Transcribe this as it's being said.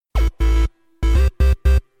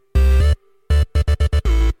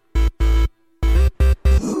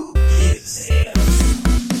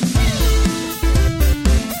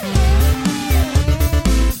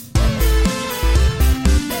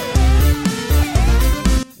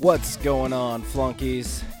What's going on,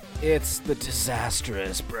 flunkies? It's the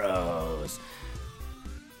Disastrous Bros.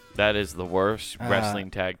 That is the worst wrestling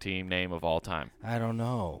tag team name of all time. I don't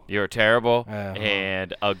know. You're terrible,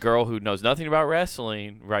 and a girl who knows nothing about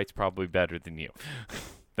wrestling writes probably better than you.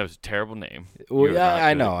 That was a terrible name. Well, yeah,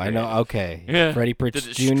 I know. Okay. Yeah. Freddie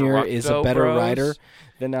Prinze Jr. is a better writer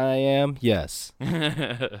than I am. Yes.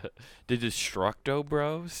 The Destructo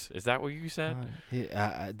Bros? Is that what you said?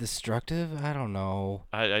 Destructive? I don't know.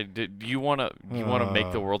 Do you want to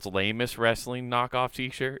make the world's lamest wrestling knockoff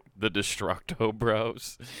T-shirt? The Destructo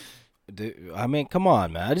Bros. Dude, I mean, come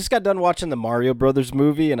on, man. I just got done watching the Mario Brothers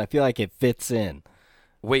movie, and I feel like it fits in.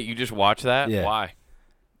 Wait, you just watched that? Yeah. Why?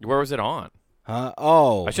 Where was it on?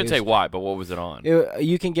 I should say why, but what was it on?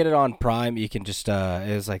 You can get it on Prime. You can just it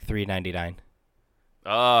was like $3.99.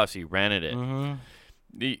 Oh, so you rented it.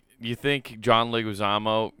 Mm-hmm. You think John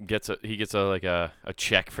Leguizamo gets a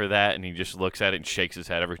check for that, and he just looks at it and shakes his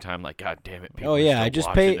head every time, like, God damn it! People I just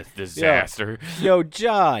paid paid this disaster. Yo,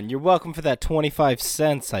 John, you're welcome for that 25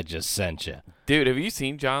 cents I just sent you. Dude, have you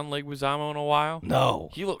seen John Leguizamo in a while? No.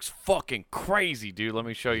 He looks fucking crazy, dude. Let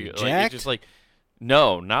me show you. Jacked? Like, it's just like,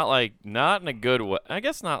 no, not in a good way. I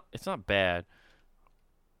guess not. It's not bad.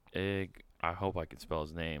 I hope I can spell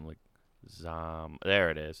his name. Like,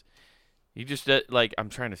 there it is. You just I'm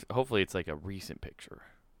trying to. Hopefully, it's like a recent picture.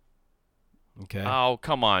 Okay. Oh,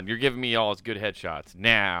 come on! You're giving me all his good headshots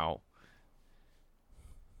now.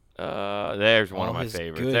 There's one of my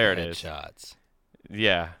favorites. There it is. Headshots.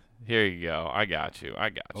 Yeah. Here you go. I got you.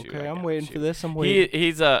 Okay, I'm waiting for this. I'm waiting.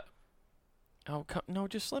 He's a. Oh no!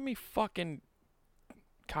 Just let me fucking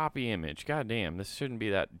copy image. God damn! This shouldn't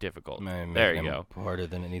be that difficult. Man, there you go. Harder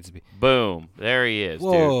than it needs to be. Boom! There he is,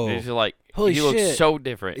 Whoa. dude. He's like, holy he shit. looks so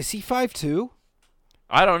different. Is he 5'2"?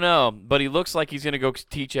 I don't know, but he looks like he's gonna go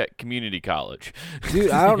teach at community college.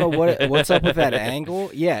 Dude, I don't know what's up with that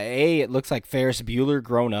angle. Yeah, it looks like Ferris Bueller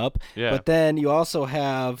grown up. Yeah. But then you also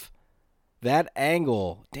have that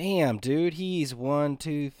angle. Damn, dude, he's 1,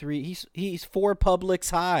 2, 3. He's 4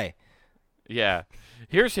 Publix high. Yeah.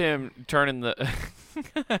 Here's him turning the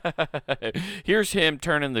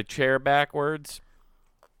chair backwards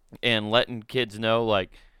and letting kids know, like,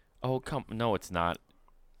 oh, no, it's not.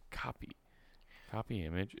 Copy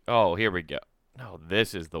image. Oh, here we go. No,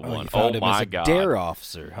 this is the one. You found him my as a God. dare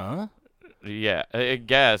officer, huh? Yeah, I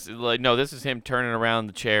guess. Like, no, this is him turning around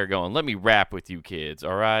the chair going, let me rap with you kids,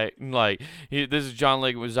 all right? Like, this is John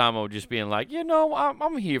Leguizamo just being like,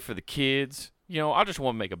 I'm here for the kids. I just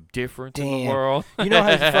want to make a difference in the world. You know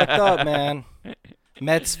how he's fucked up, man.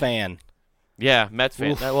 Mets fan. Yeah, Mets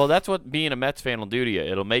fan. Oof. Well, that's what being a Mets fan will do to you.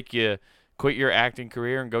 It'll make you quit your acting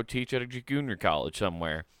career and go teach at a junior college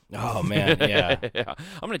somewhere. Oh, man, yeah. Yeah.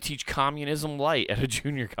 I'm going to teach communism light at a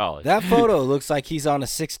junior college. That photo looks like he's on a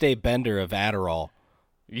 6-day bender of Adderall.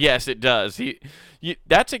 Yes, it does.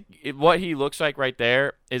 What he looks like right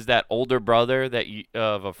there is that older brother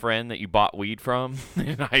of a friend that you bought weed from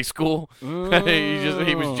in high school. He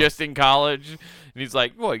was just in college, and he's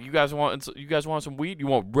like, "What? You guys want some weed? You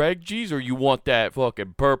want Reg G's or you want that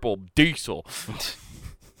fucking purple diesel?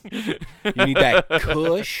 You need that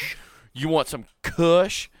Kush? You want some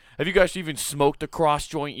Kush? Have you guys even smoked a cross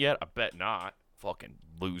joint yet? I bet not. Fucking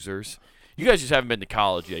losers." You guys just haven't been to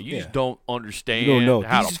college yet. You just don't understand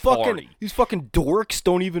how to party. These fucking dorks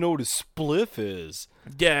don't even know what a spliff is.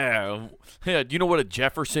 Yeah. Do you know what a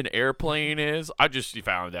Jefferson airplane is? I just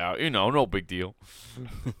found out. No big deal.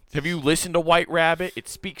 Have you listened to White Rabbit? It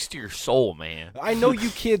speaks to your soul, man. I know you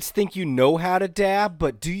kids think you know how to dab,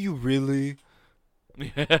 but do you really?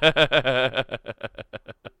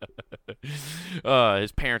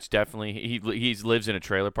 His parents definitely. He lives in a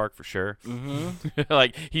trailer park for sure. Mm-hmm.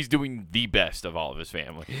 Like, he's doing the best of all of his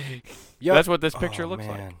family. Yep. That's what this picture looks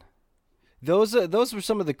like. Those were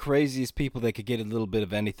some of the craziest people that could get a little bit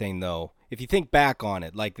of anything, though. If you think back on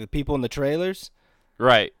it, like the people in the trailers,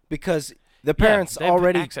 right? Because the parents they have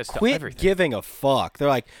already access to quit everything. giving a fuck. They're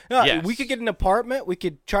like, no, Yes. we could get an apartment, we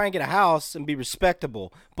could try and get a house and be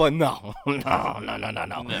respectable, but no. We're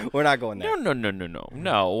not going there.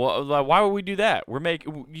 No. Well, why would we do that?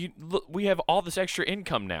 We have all this extra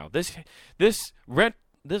income now. The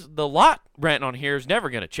lot rent on here is never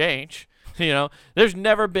going to change. There's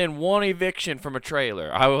never been one eviction from a trailer.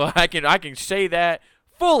 I can say that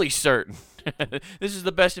fully certain. This is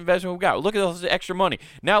the best investment we've got. Look at all this extra money.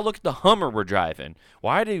 Now look at the Hummer we're driving.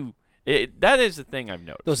 That is the thing I've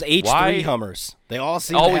noticed. Those H3 Hummers. They all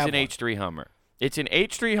seem to always have an one. H3 Hummer. It's an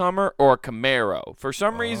H3 Hummer or a Camaro. For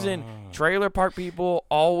some reason, trailer park people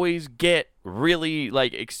always get really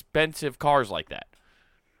expensive cars like that.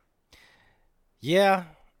 Yeah.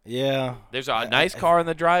 Yeah. There's a nice car in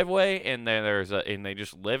the driveway, and then and they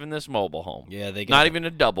just live in this mobile home. Yeah, they not even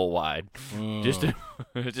a double wide, just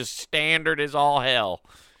just standard as all hell.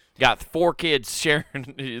 Got 4 kids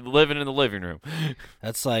sharing, living in the living room.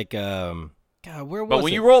 That's like, God, where was But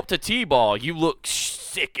when it? you roll up to T-ball, you look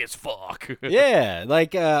sick as fuck. Yeah,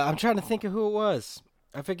 like I'm trying to think of who it was.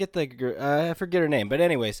 I forget her name. But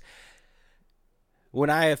anyways, when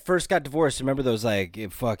I first got divorced, remember those like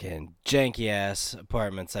fucking janky ass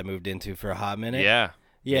apartments I moved into for a hot minute? Yeah, I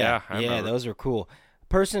yeah, remember. those were cool.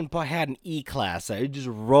 Person had an E-Class. Just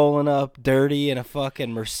rolling up dirty in a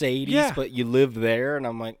fucking Mercedes, Yeah. but you live there, and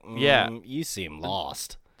I'm like, Yeah. you seem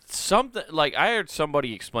lost. Something like I heard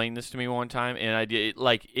somebody explain this to me one time, and I did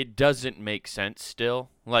like it doesn't make sense still.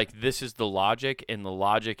 Like this is the logic, and the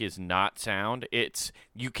logic is not sound. It's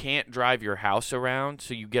you can't drive your house around,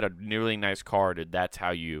 so you get a really nice car. That's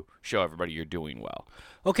how you show everybody you're doing well.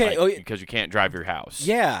 Okay, Like, because you can't drive your house.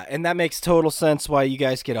 yeah, and that makes total sense why you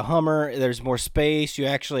guys get a Hummer. There's more space. You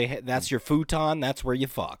actually that's your futon. That's where you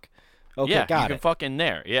fuck. Okay, Yeah, got you can it. fuck in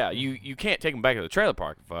there. Yeah, you can't take them back to the trailer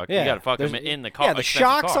park and fuck. Yeah, You got to fuck them there's- in the car. Yeah, the expensive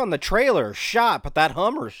shocks car. on the trailer are shot, but that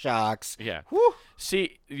Hummer shocks. Yeah. Whew.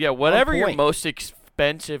 See, yeah, whatever your point. most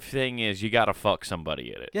expensive thing is, you got to fuck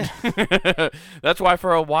somebody in it. Yeah. That's why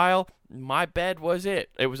for a while my bed was it.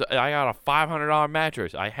 I got a $500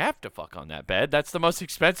 mattress. I have to fuck on that bed. That's the most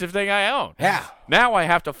expensive thing I own. Yeah. Now I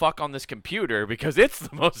have to fuck on this computer because it's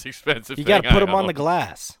the most expensive You thing got to put I them on own. the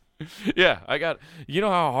glass. Yeah, I got. You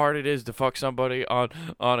know how hard it is to fuck somebody on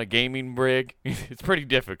a gaming rig? It's pretty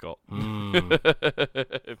difficult. You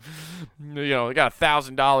know, I got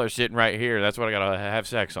 $1,000 sitting right here. That's what I gotta have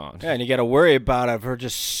sex on. Yeah, and you got to worry about her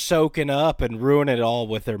just soaking up and ruining it all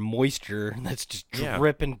with their moisture that's just Yeah.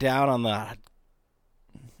 dripping down on the.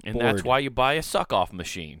 And that's bored. why you buy a suck-off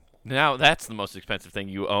machine. Now that's the most expensive thing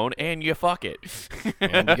you own, and you fuck it.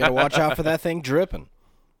 And you got to watch out for that thing dripping.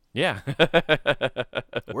 Yeah.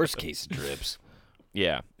 Worst case, it drips.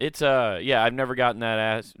 Yeah. It's yeah, I've never gotten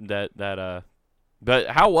that but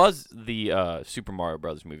how was the Super Mario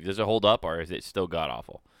Brothers movie? Does it hold up, or is it still god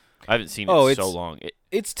awful? I haven't seen it Oh, so it's- long.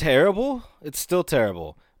 It's terrible. It's still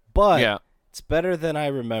terrible, but Yeah. it's better than I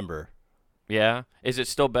remember. Yeah. Is it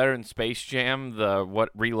still better than Space Jam, the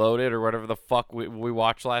Reloaded or whatever the fuck we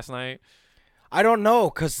watched last night? I don't know,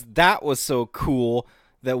 because that was so cool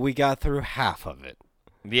that we got through half of it.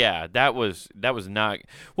 Yeah, that was not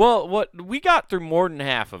well. What we got through more than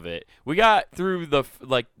half of it. We got through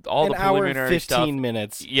all An the hour and preliminary 15 stuff.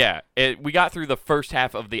 minutes. Yeah, we got through the first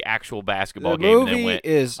half of the actual basketball The game. And then movie went,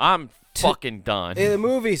 is I'm fucking done. The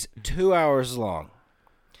movie's 2 hours long.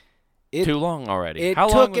 Too long already. It How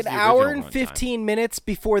long took was an the hour original and runtime? 15 minutes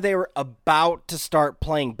before they were about to start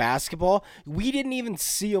playing basketball. We didn't even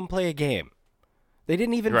see them play a game. They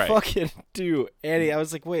didn't even Right. fucking do any. I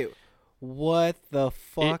was like, wait, what the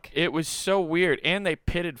fuck? It was so weird, and they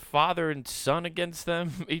pitted father and son against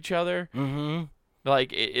each other. Mm-hmm. Like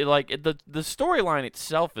the storyline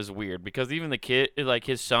itself is weird because even the kid, like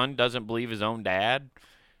his son, doesn't believe his own dad,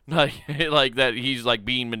 like that he's like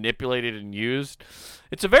being manipulated and used.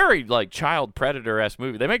 It's a very like child predator-esque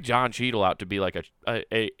movie. They make John Cheadle out to be like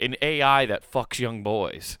an AI that fucks young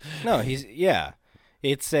boys. No,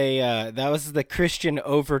 It's that was the Christian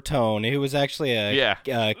overtone. It was actually a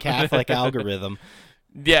Catholic algorithm.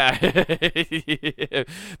 Yeah.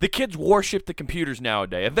 The kids worship the computers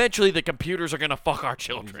nowadays. Eventually, the computers are going to fuck our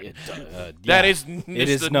children. That is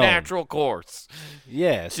the known. natural course.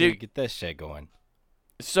 Yeah, so See- you get that shit going.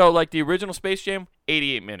 So, like the original Space Jam,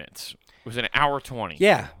 88 minutes. It was an hour 20.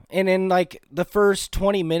 Yeah, and in like the first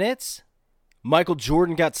 20 minutes, Michael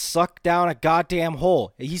Jordan got sucked down a goddamn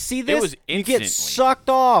hole. You see this? was You get instantly. sucked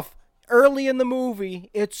off early in the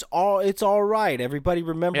movie. It's all right. Everybody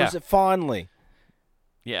remembers Yeah. it fondly.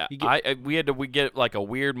 Yeah, You get- we get like a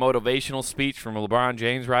weird motivational speech from LeBron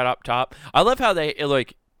James right up top. I love how they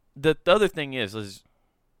like the other thing is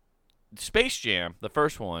Space Jam, the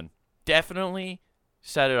first one, definitely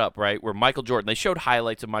set it up right where Michael Jordan. They showed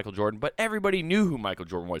highlights of Michael Jordan, but everybody knew who Michael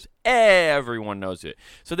Jordan was. Everyone knows it,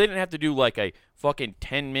 so they didn't have to do like a fucking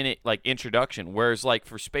 10-minute like introduction. Whereas like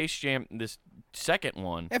for Space Jam, this second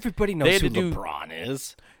one, Everybody They knows had who to do- LeBron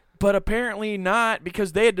is. but apparently not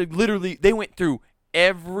because they had to literally they went through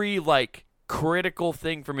every like critical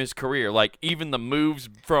thing from his career, like even the moves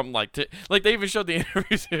from like they even showed the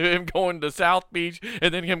interviews of him going to South Beach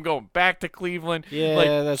and then him going back to Cleveland. Yeah, like,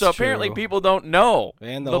 that's so apparently true. people don't know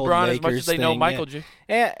And the whole LeBron as much Lakers as they know thing, Michael.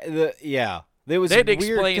 yeah. It was They had to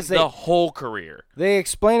weird explain 'cause the whole career. they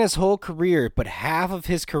explain his whole career, but half of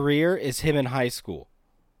his career is him in high school.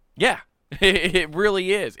 Yeah, it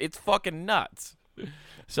really is. It's fucking nuts.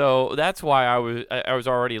 So that's why I was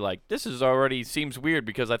already like, this is already seems weird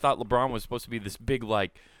because I thought LeBron was supposed to be this big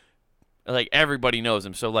like everybody knows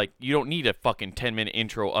him. So like you don't need a fucking 10-minute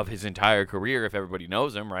intro of his entire career if everybody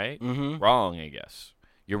knows him, right? Mm-hmm. Wrong, I guess.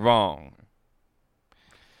 You're wrong.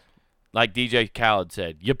 Like DJ Khaled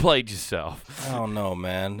said, you played yourself. I don't know,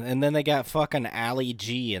 man. And then they got fucking Ali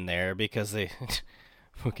G in there because they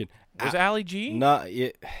fucking Was Ali G? not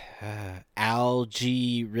Al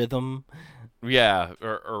G Rhythm. Yeah,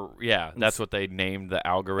 or yeah, that's what they named the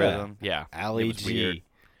algorithm. Yeah, Ali it was G. weird.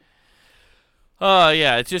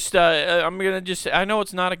 Yeah, it's just I know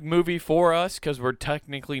it's not a movie for us because we're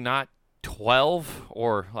technically not 12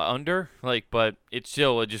 or under, like, but it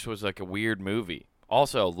just was like a weird movie.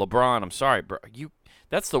 Also, LeBron, I'm sorry, bro,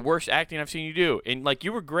 that's the worst acting I've seen you do. And like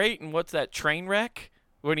you were great in what's that Trainwreck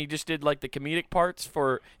when he just did like the comedic parts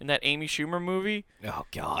in that Amy Schumer movie. Oh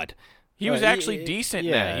God. He was actually decent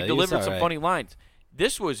in that. He delivered some funny lines.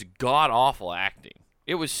 This was god-awful acting.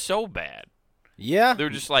 It was so bad. Yeah. They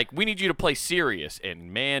were just like, we need you to play serious.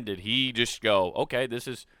 And, man, did he just go, okay, this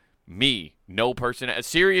is me. No personality.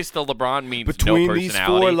 Serious to LeBron means Between no these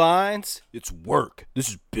personality. 4 lines, it's work. This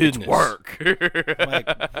is business. It's work. I'm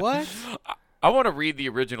like, what? I want to read the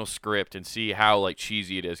original script and see how like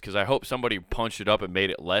cheesy it is because I hope somebody punched it up and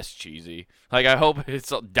made it less cheesy. Like I hope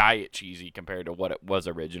it's diet cheesy compared to what it was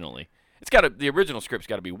originally. The original script's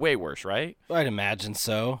got to be way worse, right? I'd imagine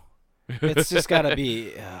so. It's just got to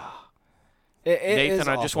be. Nathan,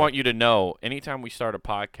 I just want you to know, anytime we start a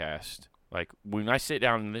podcast, like when I sit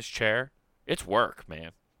down in this chair, it's work,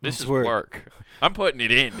 man. This is work. I'm putting it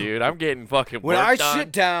in, dude. I'm getting fucking when work I done.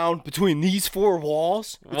 sit down between these 4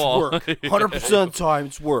 walls, it's work. 100% of the time,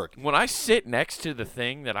 it's work. When I sit next to the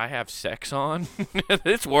thing that I have sex on,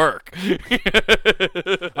 it's work.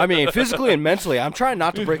 I mean, physically and mentally, I'm trying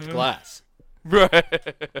not to break the glass. Right.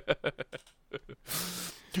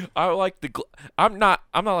 I like I'm not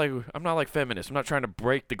like feminist. I'm not trying to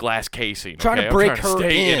break the glass casing. Trying okay? to break I'm trying her to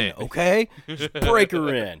stay in it. okay? Just break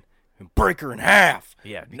her in. And break her in half.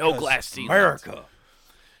 Yeah, no glass ceilings. America.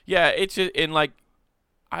 Yeah, it's just, and like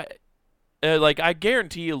I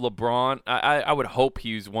guarantee you LeBron, I would hope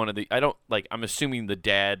he's one of the, I'm assuming the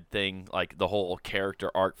dad thing, like the whole character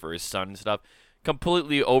arc for his son and stuff,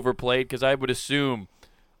 completely overplayed because I would assume,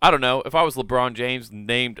 I don't know, if I was LeBron James,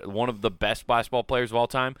 named one of the best basketball players of all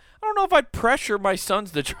time, I don't know if I'd pressure my sons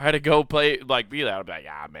to try to go play, like, be that. I'd be like,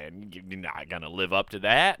 yeah, man, you're not going to live up to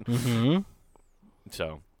that. Mm-hmm.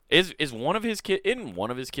 So, is one of his kids, isn't one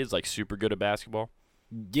of his kids, like, super good at basketball?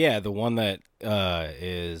 Yeah, the one that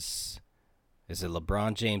is it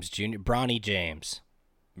LeBron James Jr.? Bronny James.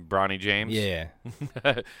 Bronny James? Yeah.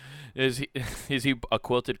 Is he a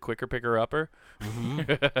quilted quicker picker upper?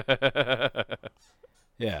 Mm-hmm.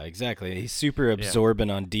 Yeah, exactly. He's super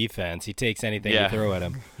absorbent on defense. He takes anything you throw at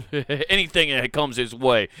him. Anything that comes his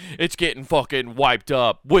way, it's getting fucking wiped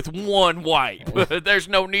up with one wipe. There's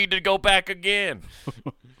no need to go back again.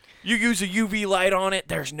 You use a UV light on it,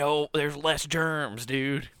 there's less germs,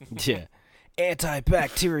 dude. Yeah.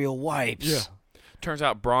 Antibacterial wipes. Yeah. Turns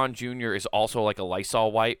out Braun Jr. is also like a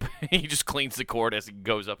Lysol wipe. He just cleans the court as he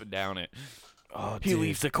goes up and down it. Oh, He dude.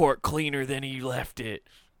 leaves the court cleaner than he left it.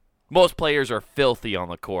 Most players are filthy on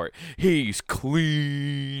the court. He's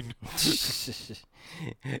clean. He's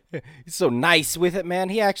so nice with it, man.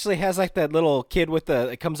 He actually has like that little kid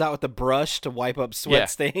it comes out with the brush to wipe up sweat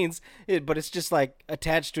stains, but it's just like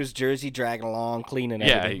attached to his jersey, dragging along, cleaning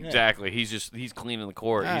everything. Yeah, exactly. He's cleaning the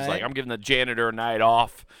court. All He's like, right. I'm giving the janitor a night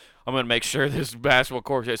off. I'm gonna make sure this basketball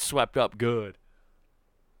court is swept up good.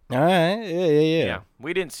 All right. Yeah.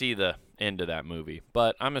 We didn't see the end of that movie,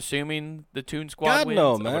 but I'm assuming the Toon Squad God wins. no,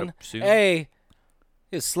 I would man. assume. A,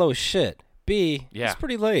 it's slow as shit. B, Yeah. it's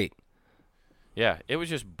pretty late. Yeah, it was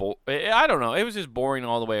just I don't know. It was just boring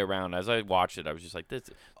all the way around. As I watched it, I was just like,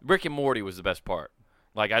 "This." Rick and Morty was the best part.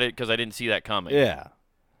 Like because I didn't see that coming. Yeah.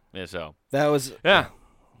 Yeah. So. That was. Yeah.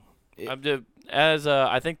 I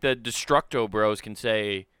think the Destructo Bros can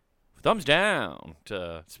say, thumbs down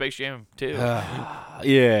to Space Jam 2.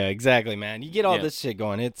 Yeah, exactly, man. You get all this shit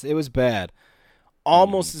going. It was bad.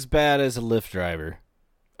 Almost as bad as a Lyft driver.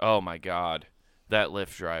 Oh my God, that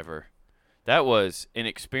Lyft driver. That was an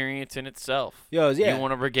experience in itself. Yo, yeah. You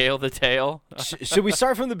want to regale the tale? Should we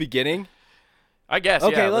start from the beginning? I guess.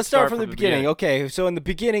 Okay, yeah, let's start from the beginning. Okay, so in the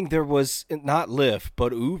beginning there was not Lyft,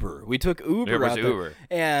 but Uber. We took Uber There was out Uber. there,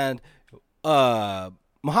 and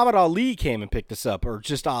Muhammad Ali came and picked us up, or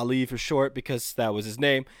just Ali for short because that was his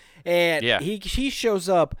name. And he shows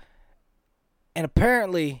up, and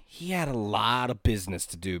apparently he had a lot of business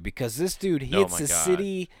to do because this dude hits the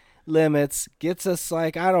city limits, gets us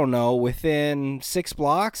like, I don't know, within 6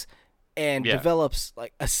 blocks, and Yeah. develops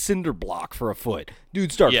like a cinder block for a foot.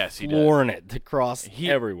 Dude starts Yes, he does. flooring it across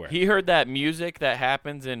everywhere. He heard that music that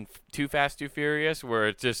happens in Too Fast, Too Furious, where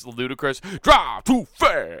it's just ludicrous. Drive too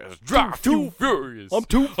fast, drive too furious. I'm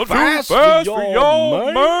too I'm fast too fast for for y'all,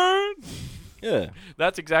 y'all, man. Yeah.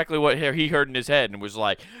 That's exactly what he heard in his head and was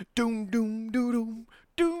like, doom, doom, doo, doom,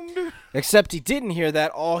 doom, doom. Except he didn't hear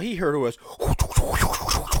that. All he heard was.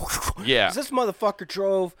 Yeah. 'Cause this motherfucker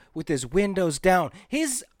drove with his windows down.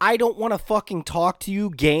 His I don't want to fucking talk to you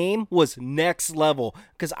game was next level.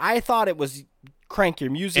 Because I thought it was crank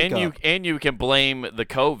your music up. And you can blame the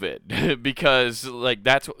COVID because like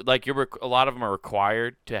that's like a lot of them are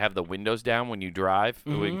required to have the windows down when you drive.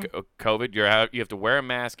 With COVID, you have to wear a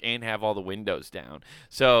mask and have all the windows down.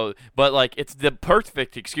 So, but like it's the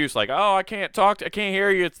perfect excuse. Like, oh, I can't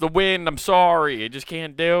hear you. It's the wind. I'm sorry. I just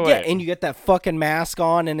can't do Yeah, it. and you get that fucking mask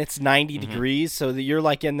on and it's 90 degrees, so that you're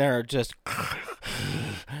like in there just.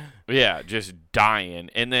 Yeah, just dying.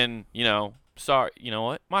 And then sorry, you know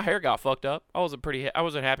what? My hair got fucked up. I wasn't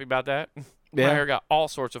happy about that. My Yeah. hair got all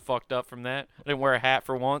sorts of fucked up from that. I didn't wear a hat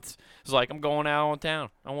for once. It's like I'm going out on town.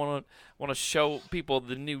 I want to show people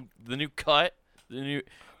the new cut, the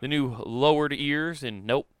new lowered ears, and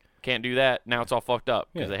nope, can't do that. Now it's all fucked up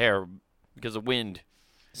because Yeah. of hair, because of wind.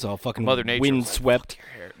 It's all fucking Mother Nature wind was like, swept. "Fuck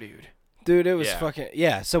your hair, dude." Dude, it was Yeah. fucking.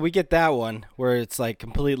 Yeah, so we get that one where it's like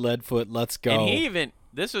complete lead foot, let's go. And he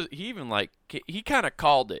kind of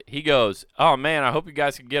called it. He goes, "Oh man, I hope you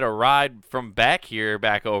guys can get a ride from back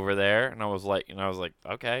over there." And I was like,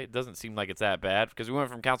 okay, it doesn't seem like it's that bad because we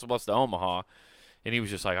went from Council Bluffs to Omaha, and he was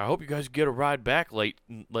just like, "I hope you guys get a ride back late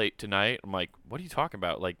tonight." I'm like, "What are you talking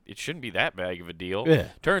about? Like, it shouldn't be that big of a deal." Yeah.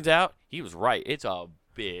 Turns out he was right. It's a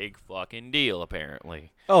big fucking deal,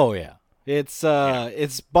 apparently. Oh yeah, it's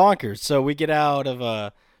bonkers. So we get out of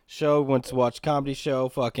a show, went to watch a comedy show,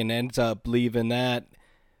 fucking ends up leaving that.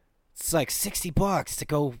 It's like $60 to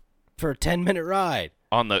go for a 10-minute ride.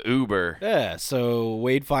 On the Uber, Yeah, so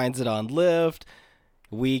Wade finds it on Lyft.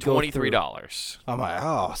 We go $23. I'm like,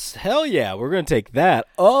 oh hell yeah, we're gonna take that.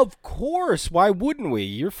 Of course, why wouldn't we?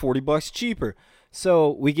 You're $40 cheaper. So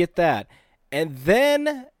we get that, and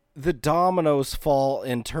then the dominoes fall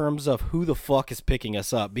in terms of who the fuck is picking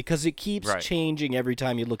us up because it keeps Right. changing every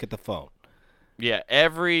time you look at the phone. Yeah,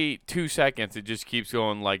 every 2 seconds it just keeps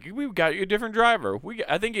going like, "We've got you a different driver."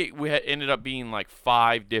 I think ended up being like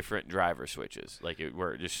 5 different driver switches, like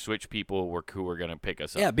where it just switch people who were gonna pick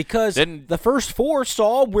us up. Yeah, because Then- the first 4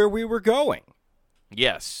 saw where we were going.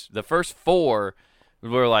 Yes, the first 4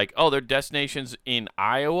 were like, "Oh, their destinations in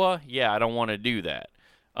Iowa. Yeah, I don't want to do that.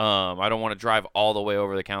 I don't want to drive all the way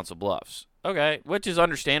over the Council Bluffs." Okay, which is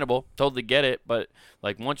understandable. Totally get it. But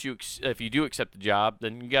like if you do accept the job,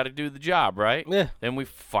 then you got to do the job, right? Yeah. Then we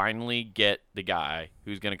finally get the guy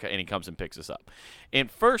who's gonna and he comes and picks us up. And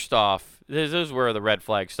first off, this is where the red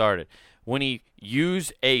flag started. When he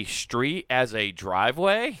used a street as a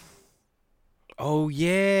driveway. Oh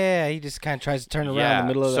yeah, he just kind of tries to turn around in the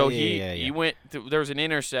middle of so the. he went. There's an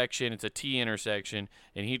intersection. It's a T intersection,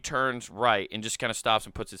 and he turns right and just kind of stops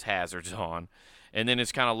and puts his hazards on, and then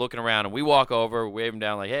it's kind of looking around. And we walk over, wave him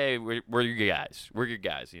down like, "Hey, we're your guys. We're your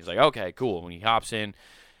guys." And he's like, "Okay, cool." And he hops in,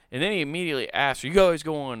 and then he immediately asks, "Are you guys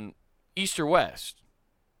going east or west?"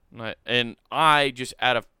 And I just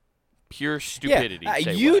out of pure stupidity,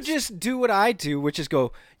 say you west. just do what I do, which is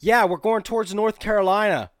go, yeah, we're going towards North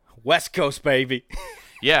Carolina, West Coast, baby.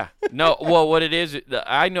 Yeah. No. Well, what it is,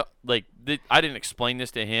 I know. Like, I didn't explain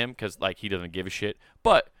this to him because, like, he doesn't give a shit.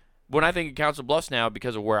 But when I think of Council Bluffs now,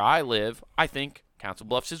 because of where I live, I think Council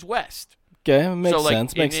Bluffs is west. Okay, makes so, like,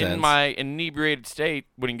 sense. Makes sense. In my inebriated state,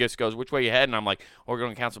 when he just goes, "Which way you heading?" I'm like, "Oh, we're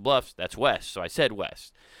going to Council Bluffs. That's west." So I said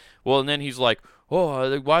west. Well, and then he's like,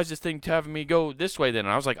 "Oh, why is this thing having me go this way then?"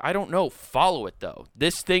 And I was like, "I don't know. Follow it, though.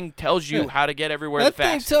 This thing tells you how to get everywhere that the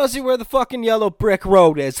thing fastest." tells you where the fucking yellow brick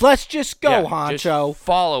road is. Let's just go, Yeah, Honcho. Just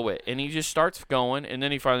follow it. And he just starts going, and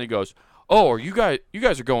then he finally goes, "Oh, are you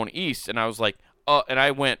guys are going east." And I was like, and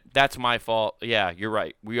I went, "That's my fault. Yeah, you're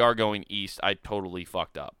right. We are going east. I totally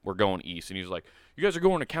fucked up. We're going east." And he was like, "You guys are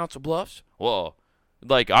going to Council Bluffs?" Well,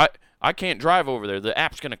 like I can't drive over there. The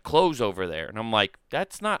app's going to close over there. And I'm like,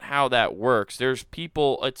 "That's not how that works. There's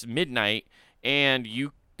people, it's midnight, and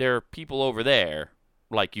there are people over there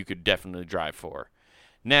like you could definitely drive for."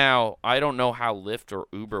 Now, I don't know how Lyft or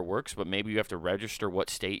Uber works, but maybe you have to register what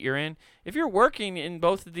state you're in. If you're working in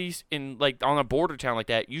both of these, in like on a border town like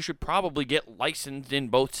that, you should probably get licensed in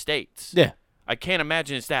both states. Yeah. I can't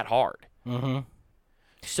imagine it's that hard. Mm-hmm.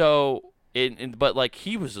 So, but like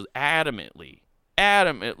he was adamantly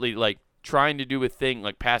like trying to do a thing,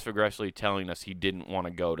 like passive aggressively telling us he didn't want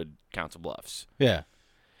to go to Council Bluffs. Yeah.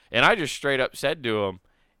 And I just straight up said to him,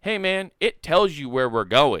 hey man, it tells you where we're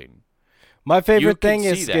going. My favorite thing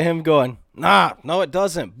can is see that. him going, nah, no, it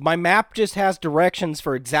doesn't. My map just has directions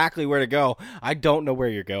for exactly where to go. I don't know where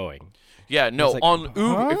you're going. Yeah, no. like, On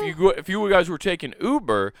Uber, huh? if you guys were taking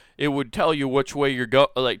Uber, it would tell you which way you're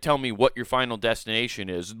like tell me what your final destination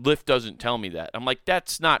is. Lyft doesn't tell me that. I'm like,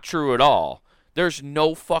 that's not true at all. There's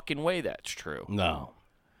no fucking way that's true. No.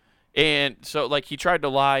 And so, like, he tried to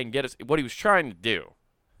lie and get us. What he was trying to do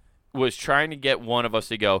was trying to get one of us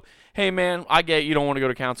to go, hey, man, I get you don't want to go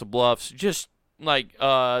to Council Bluffs. Just, like,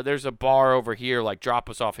 there's a bar over here. Like, drop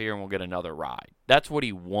us off here and we'll get another ride. That's what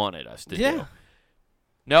he wanted us to do.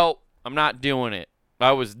 No, I'm not doing it.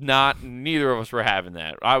 I was not. Neither of us were having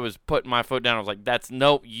that. I was putting my foot down. I was like,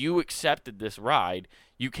 nope, you accepted this ride.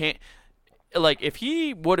 You can't. Like, if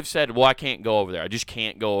he would have said, well, I can't go over there. I just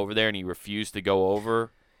can't go over there, and he refused to go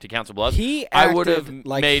over to Council Bluffs, I would have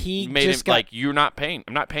like made he him just got, like, you're not paying.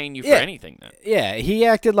 I'm not paying you for Yeah. anything then. Yeah, he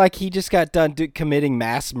acted like he just got done committing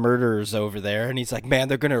mass murders over there, and he's like, man,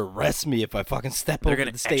 they're going to arrest me if I fucking step They're over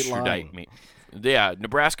gonna the state extradite line. me. Yeah,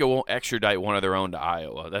 Nebraska won't extradite one of their own to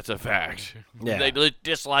Iowa. That's a fact. Yeah. They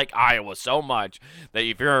dislike Iowa so much that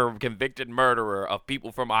if you're a convicted murderer of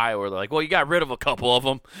people from Iowa, they're like, well, you got rid of a couple of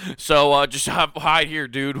them, so just hide here,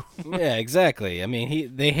 dude. Yeah, exactly. I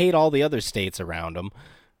mean, they hate all the other states around him.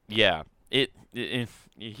 Yeah,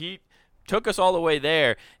 he took us all the way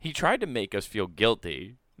there. He tried to make us feel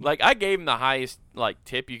guilty. Like, I gave him the highest, like,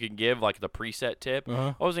 tip you can give, like the preset tip.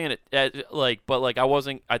 Uh-huh. I wasn't gonna I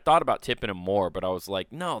wasn't. I thought about tipping him more, but I was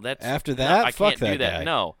like, no, that's After no, that, I fuck can't do that that. guy.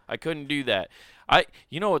 No, I couldn't do that.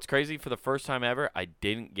 You know what's crazy? For the first time ever, I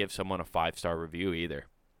didn't give someone a 5-star review either.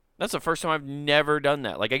 That's the first time I've never done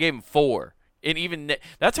that. Like, I gave him 4. And even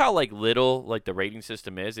that's how like little like the rating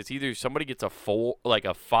system is. It's either somebody gets a 4, like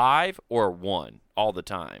a 5 or a 1 all the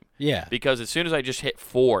time. Yeah. Because as soon as I just hit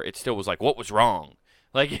 4, it still was like, what was wrong?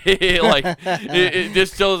 Like, it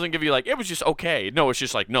just still doesn't give you like, it was just okay. No, it's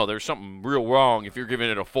just like, no, there's something real wrong if you're giving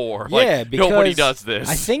it a 4. Yeah, like, because nobody does this.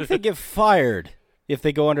 I think they get fired if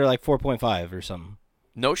they go under like 4.5 or something.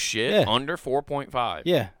 No shit, Yeah. under 4.5.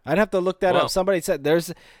 Yeah, I'd have to look that Well- up. Somebody said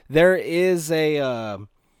there is a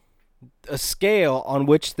scale on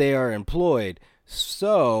which they are employed.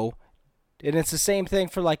 So, and it's the same thing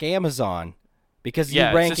for like Amazon, because Yeah,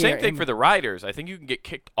 you rank it's the same thing for the riders. I think you can get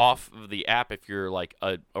kicked off of the app if you're like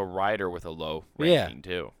a rider with a low ranking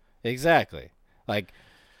too. Exactly. Like,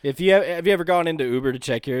 if you have you ever gone into Uber to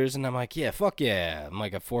check yours? And I'm like, yeah, fuck yeah, I'm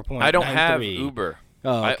like a 4.93. I don't have Uber.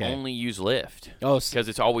 Oh, okay. I only use Lyft Oh, because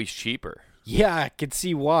it's always cheaper. yeah, I could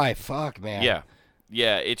see why. Fuck, man.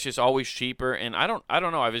 Yeah, it's just always cheaper, and I don't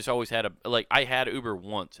know. I've just always had I had Uber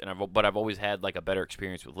once, but I've always had like a better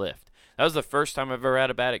experience with Lyft. That was the first time I've ever had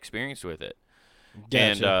a bad experience with it.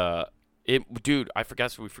 Gotcha. And dude,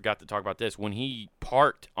 we forgot to talk about this. When he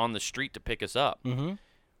parked on the street to pick us up, Mm-hmm.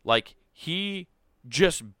 like he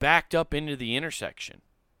just backed up into the intersection.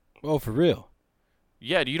 Oh, for real?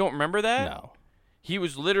 Yeah, you don't remember that? No. He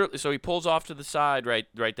was literally, so he pulls off to the side right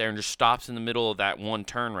there and just stops in the middle of that one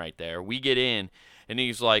turn right there. We get in, and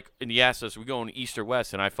he's like, and he asks us, we going east or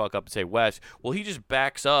west? And I fuck up and say west. Well, he just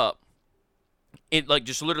backs up. It like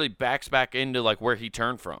just literally backs back into like where he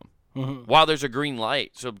turned from while there's a green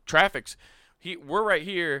light. So we're right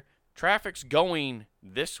here. Traffic's going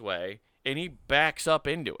this way, and he backs up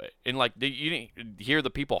into it. And like you didn't hear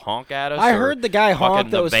the people honk at us. I or heard the guy fucking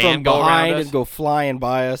honk that the was van from go around behind us. and go flying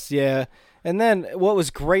by us. Yeah. And then what was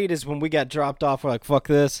great is when we got dropped off, we're like, fuck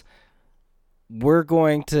this. We're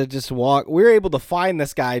going to just walk. We were able to find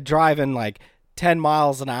this guy driving like 10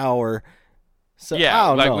 miles an hour. So, Yeah, I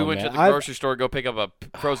don't like know, we went to man. the grocery store, go pick up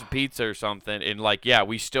a frozen pizza or something, and like, yeah,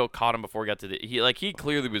 we still caught him before we got to he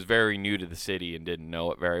clearly was very new to the city and didn't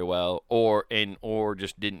know it very well, or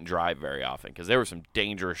just didn't drive very often because there was some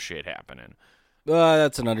dangerous shit happening.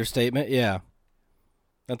 That's an understatement. Yeah.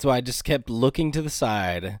 That's why I just kept looking to the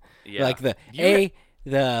side. Yeah, Like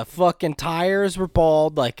the fucking tires were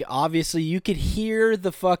bald. Like, obviously you could hear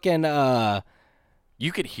the fucking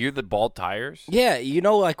you could hear the bald tires. yeah, you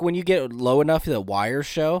know, like when you get low enough, the wires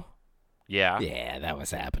show. Yeah. Yeah, that was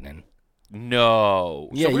happening. No.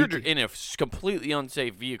 Yeah, so we you were in a completely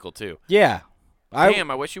unsafe vehicle too. Yeah. Damn,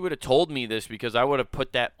 I wish you would have told me this because I would have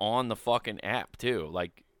put that on the fucking app too.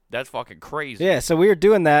 Like, that's fucking crazy. Yeah, so we were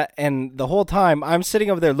doing that, and the whole time I'm sitting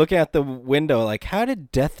over there looking at the window, like, how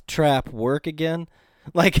did Death Trap work again?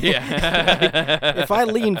 Like, Yeah. if I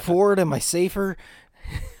lean forward, am I safer?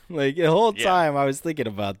 Like, the whole Yeah. time I was thinking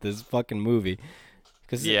about this fucking movie.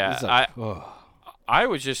 Cause Yeah, it's like, oh. I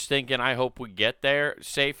was just thinking, I hope we get there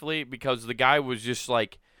safely because the guy was just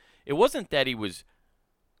like, it wasn't that he was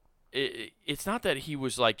it's not that he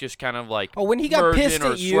was like just kind of like Oh, when he got merging pissed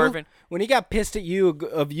or at you, swerving. when he got pissed at you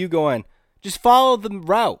of you going, just follow the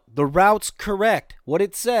route. The route's correct. What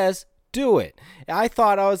it says, do it. I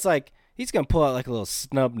thought I was like, he's gonna pull out like a little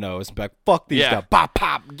snub nose and be like, fuck these Yeah. guys, pop,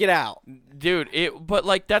 pop, get out. Dude, but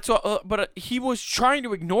like that's what. But he was trying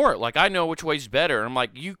to ignore it. Like I know which way's better. And I'm like,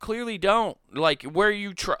 you clearly don't. Like where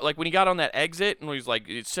you try. Like when he got on that exit and he's like,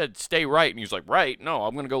 it said stay right, and he's like, right? No,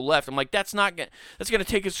 I'm gonna go left. I'm like, that's gonna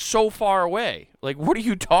take us so far away. Like what are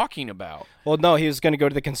you talking about? Well, no, he was gonna go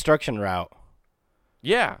to the construction route.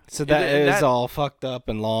 Yeah. So that is all fucked up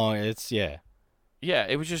and long. It's yeah. Yeah,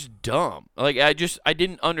 it was just dumb. Like I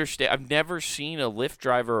didn't understand. I've never seen a Lyft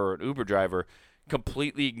driver or an Uber driver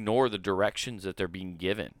completely ignore the directions that they're being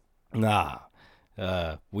given. Nah,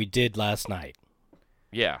 we did last night.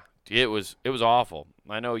 Yeah, it was awful.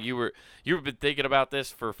 I know you've been thinking about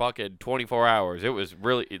this for fucking 24 hours. It was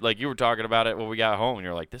really like you were talking about it when we got home, and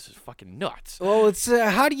you're like, this is fucking nuts. Well, it's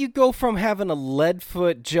how do you go from having a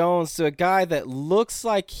Leadfoot Jones to a guy that looks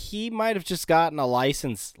like he might have just gotten a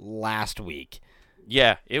license last week?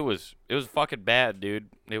 Yeah, it was fucking bad, dude.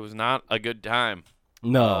 It was not a good time.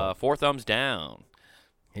 No. 4 thumbs down.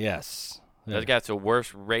 Yes. That got a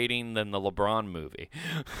worse rating than the LeBron movie.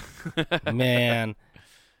 Man,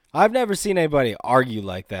 I've never seen anybody argue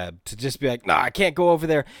like that, to just be like, no, I can't go over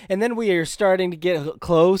there. And then we are starting to get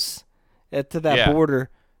close to that border.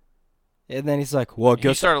 And then he's like, well, I He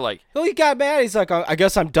guess. started like, Oh, he got mad. He's like, I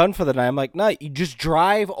guess I'm done for the night. I'm like, no, you just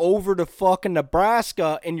drive over to fucking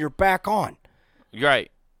Nebraska and you're back on.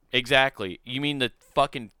 right, exactly. You mean the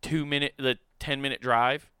fucking 10-minute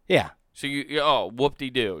drive? Yeah. So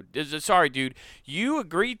whoop-de-doo. Sorry, dude. You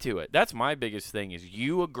agreed to it. That's my biggest thing is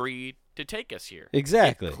you agreed to take us here.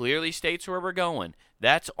 Exactly. It clearly states where we're going.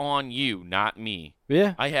 That's on you, not me.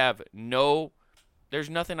 Yeah. There's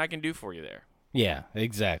nothing I can do for you there. Yeah,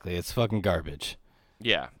 exactly. It's fucking garbage.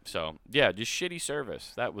 Yeah, so, yeah, just shitty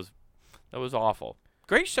service. That was awful.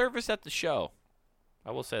 Great service at the show.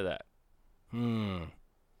 I will say that.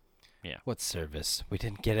 Yeah. What service? We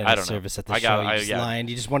didn't get I any don't know. service at the I show. got- You I- just yeah. lying.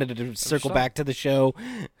 You just wanted to circle sorry. back to the show.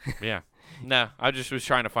 Yeah. Nah, I just was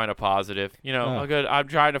trying to find a positive. You know, Oh. a good. I'm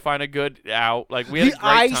trying to find a good out. Like we had The a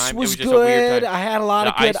great ice time. was it was just a weird good. time. I had a lot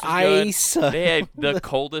of The good ice was ice. They had the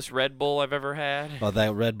coldest Red Bull I've ever had. Oh,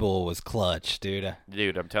 that Red Bull was clutch, dude.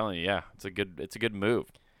 Dude, I'm telling you, yeah, it's a good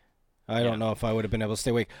move. I don't know if I would have been able to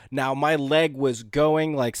stay awake. Now, my leg was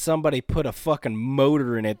going like somebody put a fucking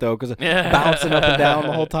motor in it, though, because bouncing up and down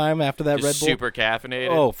the whole time after that Just Red Bull. super caffeinated.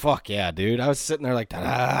 Oh, fuck yeah, dude. I was sitting there like,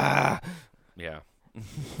 da-da. Yeah.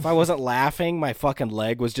 If I wasn't laughing, my fucking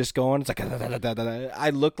leg was just going. It's like, da-da-da-da-da. I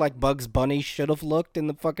looked like Bugs Bunny should have looked in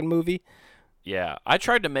the fucking movie. Yeah. I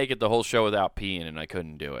tried to make it the whole show without peeing, and I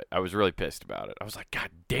couldn't do it. I was really pissed about it. I was like, God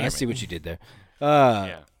damn it. I see what you did there.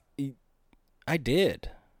 Yeah. I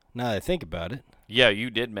did. Now that I think about it. Yeah, you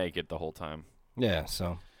did make it the whole time. Yeah,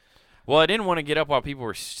 so. Well, I didn't want to get up while people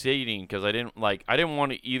were seating because I didn't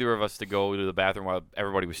want either of us to go to the bathroom while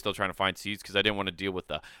everybody was still trying to find seats because I didn't want to deal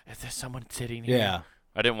with is there someone sitting here? Yeah.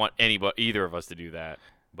 I didn't want either of us to do that.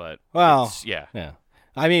 But Well, yeah. Yeah.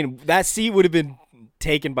 I mean, that seat would have been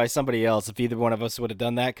taken by somebody else if either one of us would have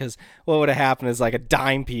done that, because what would have happened is like a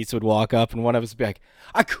dime piece would walk up and one of us would be like,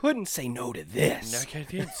 I couldn't say no to this. I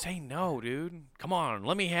didn't say no, dude. Come on,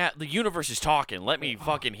 let me the universe is talking. Let me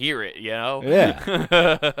fucking hear it, you know? Yeah.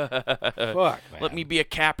 Fuck, man. Let me be a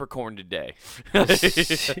Capricorn today. No,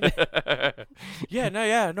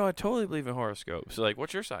 I totally believe in horoscopes. Like,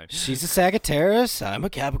 what's your sign? She's a Sagittarius. I'm a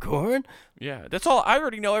Capricorn. Yeah, that's all. I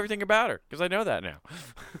already know everything about her because I know that now.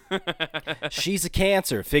 She's a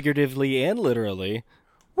Cancer, figuratively and literally.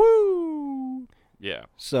 Woo! Yeah.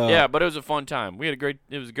 So Yeah, but it was a fun time. It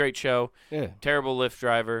was a great show. yeah. Terrible Lyft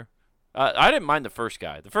driver. I didn't mind the first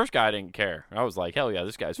guy. The first guy I didn't care. I was like, hell yeah,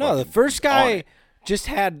 this guy's No, the fucking first on guy it. just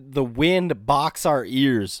had the wind box our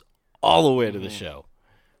ears all the way to the show.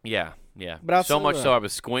 Yeah. But outside so of much that- so I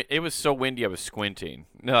was it was so windy I was squinting.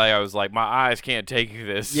 I was like, my eyes can't take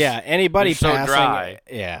this. Yeah, anybody They're so passing. dry.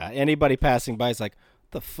 Yeah, anybody passing by is like,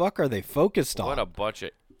 what the fuck are they focused on? What a bunch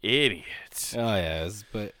of idiots. Oh yeah,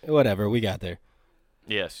 but whatever, we got there.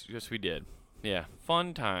 Yes, we did. Yeah,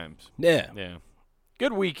 fun times. Yeah. Yeah.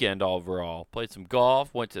 Good weekend overall. Played some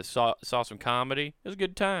golf, went to saw some comedy. It was a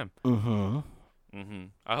good time. Mm-hmm.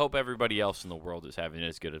 I hope everybody else in the world is having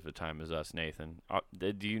as good of a time as us, Nathan.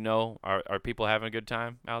 Do you know, are people having a good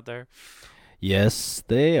time out there? Yes,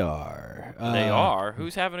 they are. They are.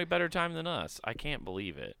 Who's having a better time than us? I can't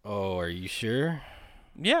believe it. Oh, are you sure?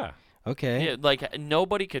 Yeah. Okay. Yeah, like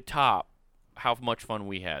nobody could top how much fun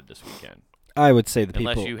we had this weekend. I would say the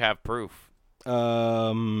Unless people. you have proof.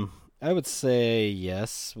 I would say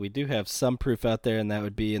yes. We do have some proof out there, and that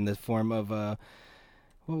would be in the form of what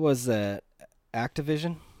was that?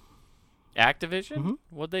 Activision. Activision? Mhm.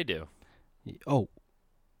 What'd they do? Oh, are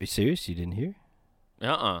you serious? You didn't hear?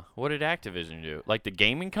 What did Activision do? Like the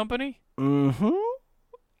gaming company? Mm-hmm.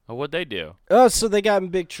 Or what'd they do? Oh, so they got in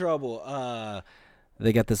big trouble.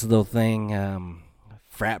 They got this little thing,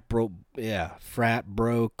 frat bro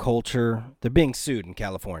culture. They're being sued in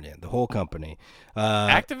California. The whole company.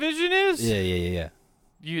 Activision is? Yeah.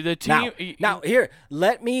 You the team? Now, here,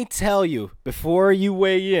 let me tell you before you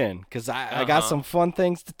weigh in, because I got some fun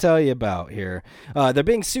things to tell you about here. They're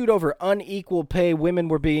being sued over unequal pay. Women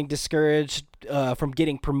were being discouraged from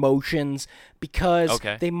getting promotions because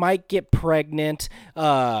they might get pregnant.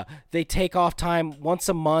 They take off time once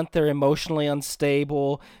a month. They're emotionally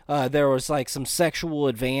unstable. There was like some sexual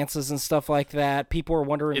advances and stuff like that. People were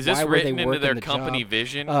wondering is this why were written they into working their the company job.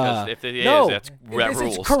 vision? Because if it is, No, that's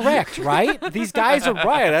rules. it's correct, right? These guys are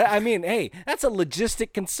right. I mean, hey, that's a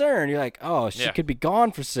logistic concern. You're like, oh, she could be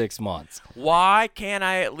gone for 6 months. Why can't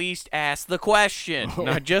I at least ask the question?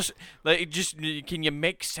 No, just can you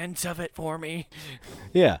make sense of it for me?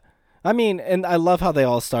 Yeah. I mean, and I love how they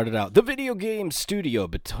all started out. The video game studio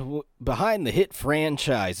behind the hit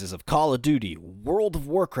franchises of Call of Duty, World of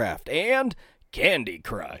Warcraft, and Candy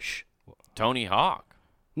Crush. Tony Hawk.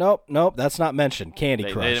 Nope, that's not mentioned. Candy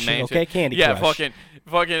They Crush. didn't mention- Okay, Candy Yeah, Crush.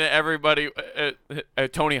 fucking everybody.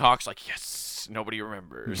 Tony Hawk's like, yes, nobody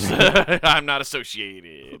remembers. I'm not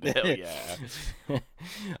associated. Hell yeah.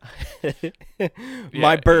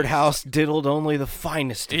 My birdhouse diddled only the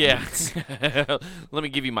finest of Yeah. meats. Let me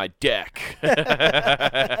give you my deck.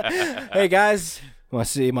 Hey, guys, want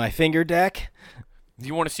to see my finger deck? Do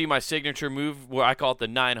you want to see my signature move where I call it the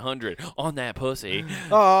 900 on that pussy?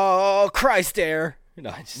 Oh, Christ air. No,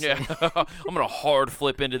 I just- Yeah. I'm going to hard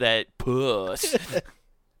flip into that puss.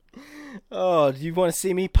 Oh, do you want to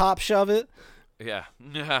see me pop shove it? Yeah.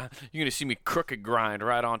 You're going to see me crooked grind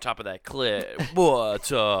right on top of that clit.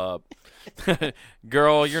 What's up?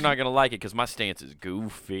 Girl, you're not going to like it because my stance is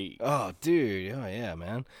goofy. Oh, dude. Oh, yeah,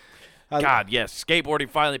 man. God, yes. Skateboarding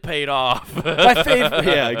finally paid off. My favorite.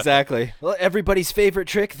 Yeah, exactly. Well, everybody's favorite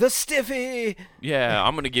trick, the stiffy. Yeah,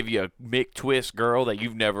 I'm going to give you a Mick Twist, girl, that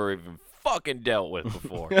you've never even fucking dealt with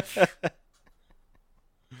before.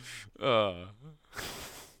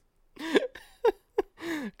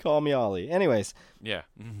 Call me Ollie. Anyways. Yeah.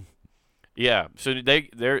 Yeah. So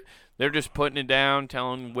they're just putting it down,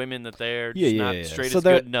 telling women that they're just not straight So as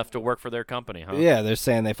they're- good enough to work for their company, huh? Yeah, they're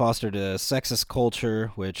saying they fostered a sexist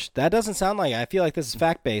culture, which that doesn't sound like. I feel like this is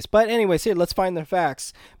fact-based. But anyways, here, let's find their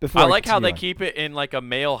facts before I like how they continue keep it in like a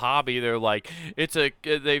male hobby. They're like,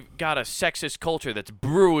 they've got a sexist culture that's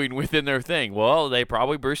brewing within their thing. Well, they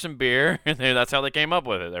probably brew some beer, and that's how they came up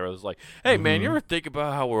with it. They was like, hey, man, you ever think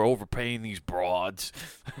about how we're overpaying these broads?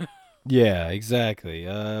 on. Yeah, exactly.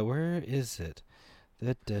 Where is it?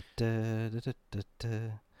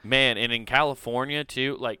 Da-da-da-da-da-da-da. Man, and in California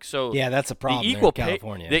too, like so. Yeah, that's a problem The there equal in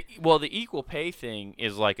California. pay, the equal pay thing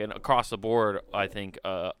is like an across the board. I think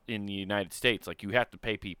in the United States, like you have to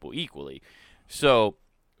pay people equally. So,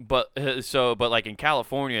 but like in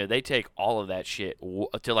California, they take all of that shit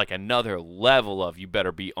to like another level of you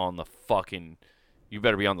better be on the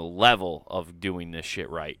level of doing this shit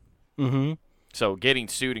right. Mm-hmm. So getting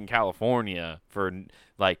sued in California for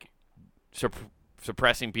like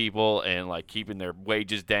suppressing people and like keeping their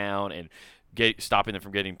wages down and stopping them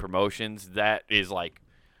from getting promotions, that's like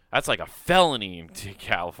a felony in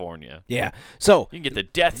California. Yeah. So You can get the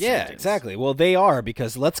death yeah, sentence. exactly. Well, they are,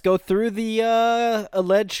 because let's go through the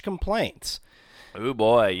alleged complaints. Oh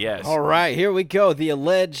boy, yes. All right, here we go. The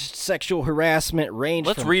alleged sexual harassment range.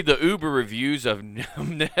 Let's from... read the Uber reviews of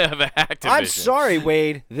Activision. I'm sorry,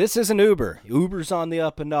 Wade. This isn't Uber. Uber's on the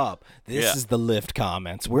up and up. This Yeah. is the Lyft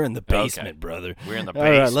comments. We're in the basement, brother. We're in the All right,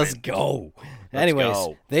 basement. let's go. Anyways,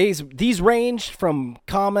 go. these range from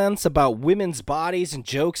comments about women's bodies and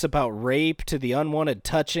jokes about rape to the unwanted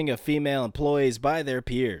touching of female employees by their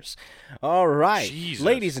peers. All right, Jesus.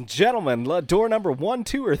 ladies and gentlemen, door number 1,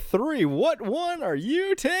 2, or 3. What one are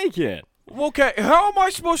you taking? Okay, how am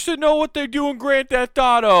I supposed to know what they do in Grand Theft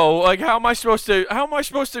Auto? Like, how am I supposed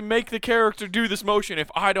to make the character do this motion if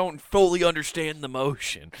I don't fully understand the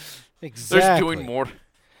motion? Exactly. They're doing more.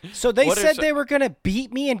 So they What said is- they were going to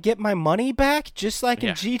beat me and get my money back, just like in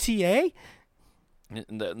Yeah. GTA?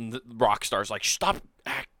 And the Rockstar's like, stop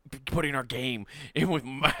putting our game in with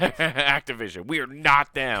Activision. We are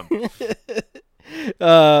not them.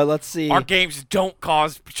 Let's see. Our games don't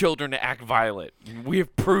cause children to act violent. We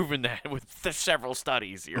have proven that with several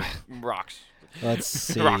studies here. Rocks. Let's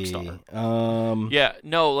see. Rockstar. Yeah,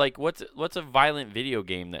 no, like what's a violent video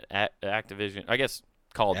game that Activision? I guess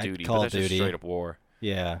Call of Duty, Call but of that's just Duty. straight up war.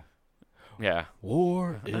 Yeah. Yeah,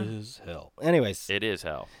 War is hell. Anyways, it is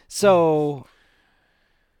hell. so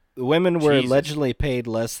women were Jesus. allegedly paid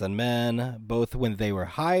less than men, both when they were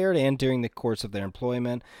hired and during the course of their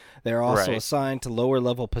employment. They're also Right. assigned to lower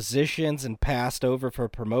level positions and passed over for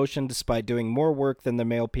promotion despite doing more work than their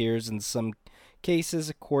male peers in some cases,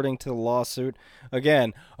 according to the lawsuit.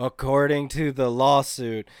 Again, according to the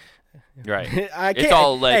lawsuit. Right. I It's can't-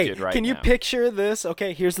 all alleged right Can you now. picture this?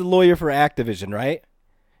 Okay, here's the lawyer for Activision, right?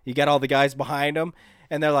 You got all the guys behind him,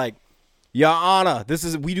 and they're like, Your Honor,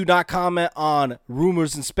 we do not comment on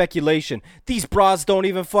rumors and speculation. These bras don't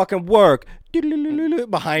even fucking work.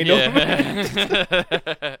 Behind him.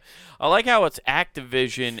 Yeah. I like how it's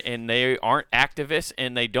Activision and they aren't activists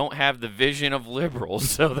and they don't have the vision of liberals,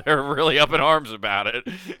 so they're really up in arms about it.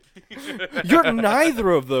 You're neither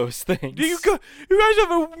of those things. You guys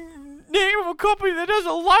have a name of a company that doesn't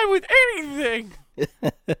align with anything.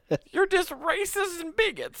 You're just racists and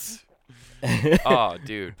bigots. Oh,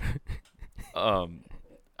 dude.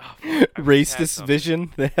 Racist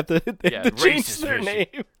Vision. They have to, Yeah, change Racist their Vision.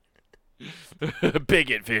 name.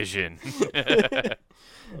 Bigot vision.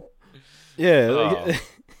 Yeah. Oh.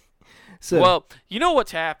 So, Well, you know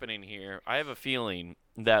what's happening here? I have a feeling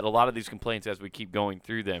that a lot of these complaints, as we keep going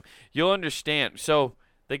through them, you'll understand. So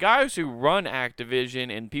the guys who run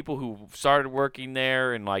Activision and people who started working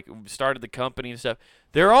there and like started the company and stuff,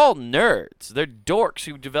 they're all nerds. They're dorks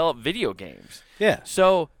who develop video games. yeah.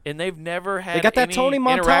 So, and they've never had They got that any Tony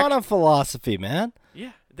Montana interaction- philosophy, man.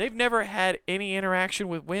 Yeah, they've never had any interaction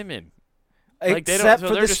with women. Like, they don't- Except so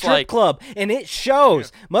for they're the just strip like- club, and it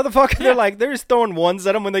shows. Motherfucker, they're just throwing ones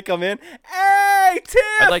at them when they come in. Hey, Tiff!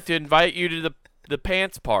 I'd like to invite you to the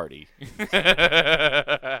pants party.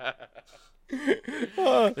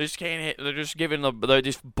 They just can't hit. They're just giving they're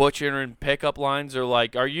just butchering pickup lines. They're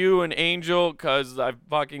like, "Are you an angel? 'Cause I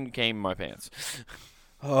fucking came in my pants."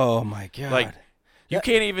 Oh my god! Like, you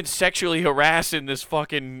can't even sexually harass in this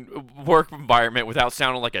fucking work environment without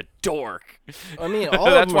sounding like a dork. I mean, all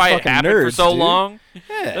That's of them why are it fucking happened nerds, for so dude. long.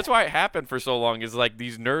 Yeah. That's why it happened for so long. Is like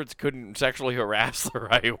these nerds couldn't sexually harass the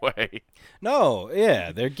right way. No,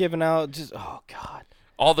 yeah, they're giving out just. Oh god.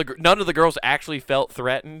 None of the girls actually felt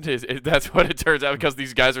threatened. That's what it turns out, because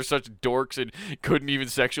these guys are such dorks and couldn't even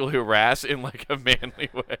sexually harass in like a manly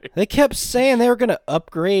way. They kept saying they were gonna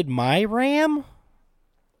upgrade my RAM.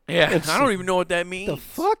 Yeah, It's- I don't even know what that means. The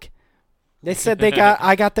fuck? They said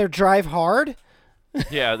I got their drive hard.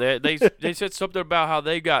 Yeah, they said something about how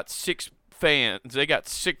they got 6 fans. They got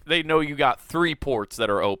 6. They know you got 3 ports that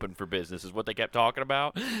are open for business. Is what they kept talking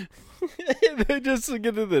about. They just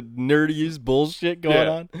get to the nerdiest bullshit going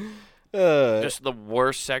Yeah. on. Just the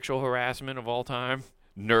worst sexual harassment of all time.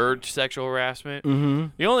 Nerd sexual harassment. Mm-hmm.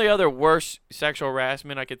 The only other worse sexual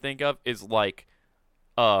harassment I could think of is like,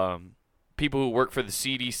 people who work for the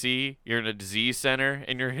CDC. You're in a disease center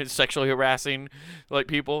and you're sexually harassing like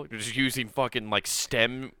people. You're just using fucking like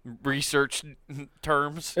STEM research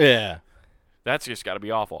terms. Yeah. That's just got to be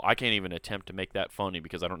awful. I can't even attempt to make that funny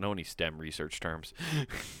because I don't know any STEM research terms.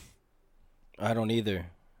 I don't either.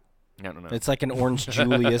 I don't know. It's like an Orange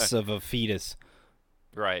Julius of a fetus.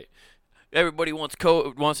 Right. Everybody wants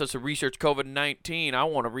us to research COVID-19. I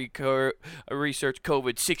want to research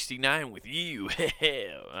COVID-69 with you.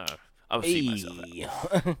 I'll see myself.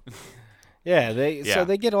 Yeah, Yeah. so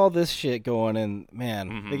they get all this shit going, and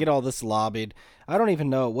man, they get all this lobbied. I don't even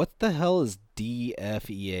know what the hell is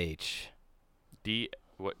DFEH.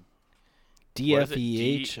 What?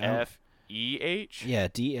 DFEH. DFEH? Yeah,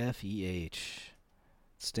 DFEH.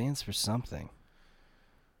 Stands for something.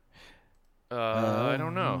 I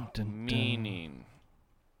don't know. dun, dun. Meaning.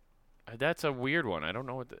 That's a weird one. I don't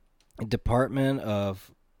know what the. Department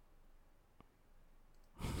of.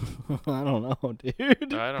 I don't know,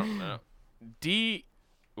 dude. I don't know.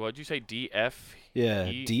 What'd you say? DF? Yeah,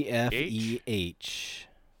 E- DFEH.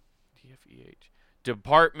 DFEH.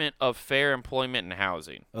 Department of Fair Employment and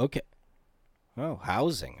Housing. Okay. Oh,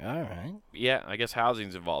 housing. All right. Yeah, I guess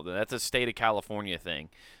housing's involved. That's a state of California thing.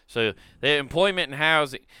 So the employment and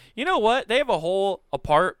housing. You know what? They have a whole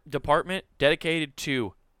department dedicated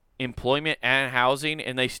to employment and housing,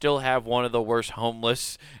 and they still have one of the worst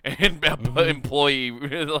homeless and employee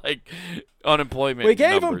like unemployment. We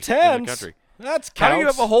gave them numbers in the temps. country. That's How counts. do you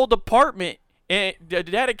have a whole department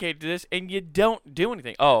dedicated to this and you don't do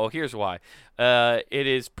anything? Oh, here's why. It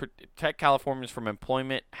is protect Californians from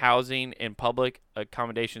employment, housing, and public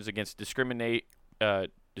accommodations against discrimination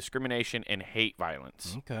and hate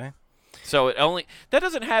violence. Okay. So that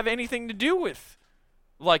doesn't have anything to do with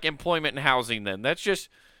like employment and housing then? That's just.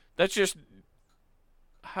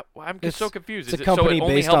 I'm just so confused. It's a company so it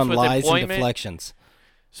only based helps on with lies and employment? deflections.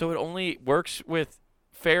 So it only works with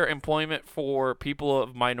fair employment for people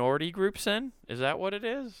of minority groups. Then is that what it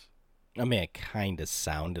is? I mean, it kind of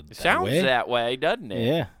sounded It that sounds way. that way, doesn't it?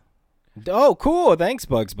 Yeah. Oh, cool. Thanks,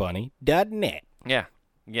 Bugs Bunny. Doesn't it? Yeah.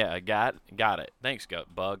 Yeah, I got it. Thanks,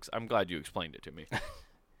 Bugs. I'm glad you explained it to me.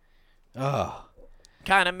 Oh.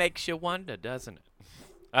 Kind of makes you wonder, doesn't it?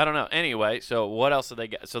 I don't know. Anyway, so what else have they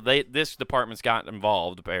got? So this department's got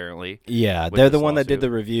involved, apparently. Yeah, with they're the this one that did lawsuit.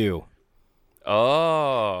 the review.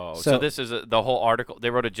 Oh. So So- this is the whole article. They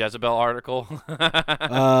wrote a Jezebel article?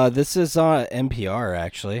 This is on NPR,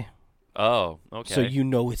 actually. Oh, okay. So you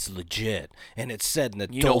know it's legit, and it's said in the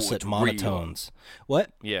You know dulcet it's real. monotones.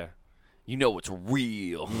 What? Yeah. You know it's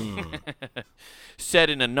real. Hmm. Said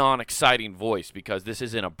in a non-exciting voice because this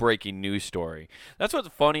isn't a breaking news story. That's what's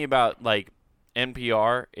funny about, like,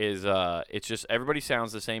 NPR is it's just everybody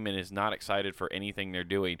sounds the same and is not excited for anything they're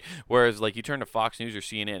doing. Whereas, like, you turn to Fox News or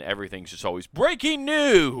CNN, everything's just always breaking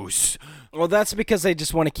news. Well, that's because they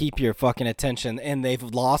just want to keep your fucking attention, and they've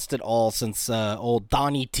lost it all since old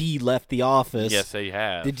Donnie T left the office. Yes, they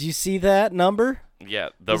have. Did you see that number? Yeah,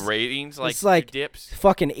 the ratings, like, it's like dips.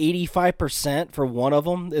 fucking 85% for one of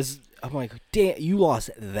them. I'm like, damn, you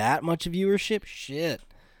lost that much viewership? Shit.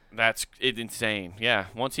 That's insane. Yeah.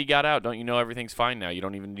 Once he got out, don't you know everything's fine now? You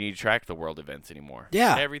don't even need to track the world events anymore.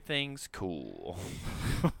 Yeah. Everything's cool.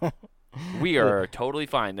 We are totally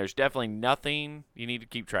fine. There's definitely nothing you need to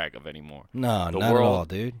keep track of anymore. No, The not at world- all,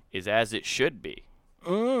 dude. Is as it should be.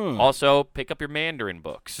 Mm. Also, pick up your Mandarin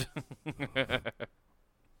books.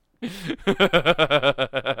 I'm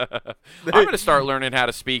gonna start learning how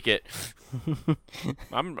to speak it.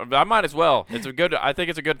 I might as well. I think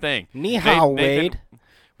it's a good thing. Ni hao, Nathan, Wade.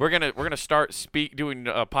 We're gonna start doing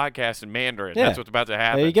a podcast in Mandarin. Yeah. That's what's about to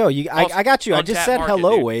happen. There you go. Also, I got you. I just untapped said market,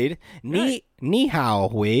 hello, dude. Wade. Right. Ni hao,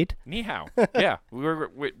 Wade. Ni hao. Yeah,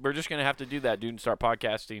 we're just gonna have to do that, dude, and start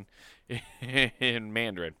podcasting in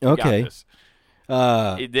Mandarin. We got Okay. this.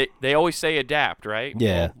 Uh, They always say adapt, right?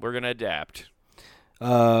 Yeah. Well, we're gonna adapt.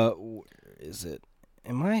 where is it?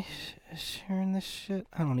 Am I sharing this shit?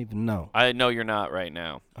 I don't even know. I know you're not right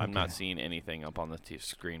now. I'm not Okay. seeing anything up on the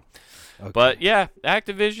screen. Okay. But yeah,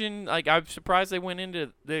 Activision. Like, I'm surprised they went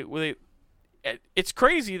into it's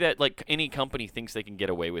crazy that, like, any company thinks they can get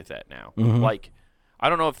away with that now. Mhm. Like, I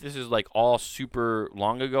don't know if this is, like, all super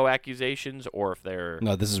long ago accusations or if they're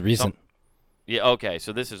No, this is recent. yeah. Okay,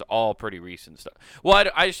 so this is all pretty recent stuff. Well,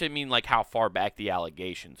 I just didn't mean, like, how far back the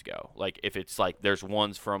allegations go. Like, if it's like there's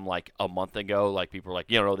ones from, like, a month ago, like, people are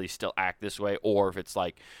like, you know, they still act this way, or if it's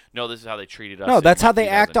like, no, this is how they treated us. No, in that's how they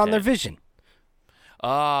act on their 2010. vision.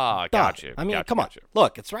 Ah, Duh. gotcha. I mean, gotcha, come on. gotcha.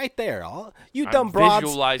 Look, it's right there. You I'm dumb broads.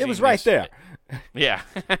 visualizing It was right this. there. Yeah.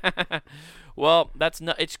 Well, that's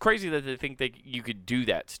not. It's crazy that they think you could do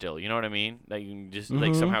that still. You know what I mean? That you can just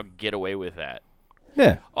like Mhm. somehow get away with that.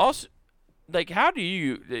 Yeah. Also, like, how do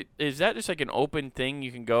you? Is that just like an open thing?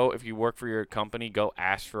 You can go if you work for your company, go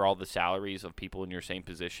ask for all the salaries of people in your same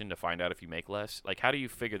position to find out if you make less. Like, how do you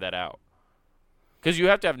figure that out? Because you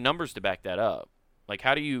have to have numbers to back that up. Like,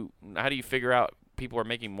 how do you figure out people are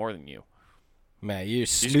making more than you? Man, you're You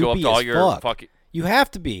just snoopy go up to all as your fuck. fucking You have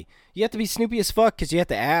to be. You have to be snoopy as fuck because you have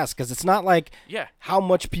to ask. Because it's not like yeah. how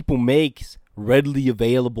much people make readily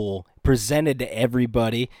available, presented to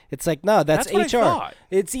everybody. It's like, no, that's That's what I HR. thought.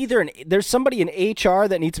 It's either there's somebody in HR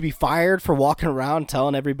that needs to be fired for walking around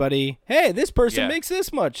telling everybody, hey, this person Yeah. makes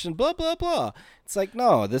this much and blah, blah, blah. It's like,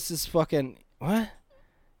 no, this is fucking, what?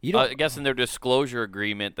 You don't, I guess in their disclosure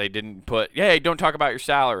agreement, they didn't put, hey, don't talk about your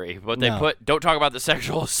salary, but they No. put, don't talk about the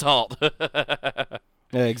sexual assault.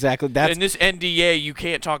 yeah, exactly. That's In this NDA, you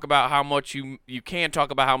can't talk about how much you can talk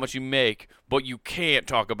about how much you make, but you can't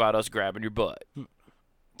talk about us grabbing your butt.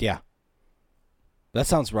 Yeah. That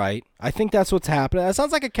sounds right. I think that's what's happening. That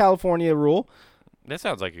sounds like a California rule. That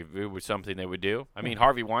sounds like it was something they would do. I mean,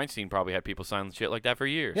 Harvey Weinstein probably had people sign shit like that for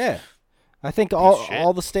years. Yeah. I think shit.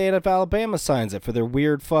 all the state of Alabama signs it for their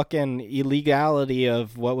weird fucking illegality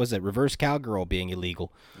of, what was it, reverse cowgirl being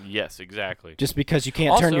illegal. Yes, exactly. Just because you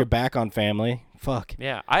can't turn Also- your back on family. Fuck.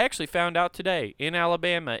 Yeah, I actually found out today in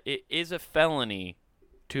Alabama it is a felony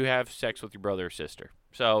to have sex with your brother or sister.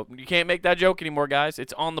 So you can't make that joke anymore, guys.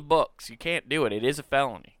 It's on the books. You can't do it. It is a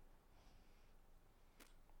felony.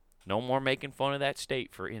 No more making fun of that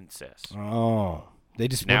state for incest. Oh. They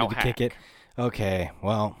just Now wanted to kick it. hack. Okay,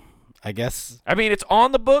 well, I guess I mean, it's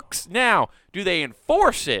on the books now. Do they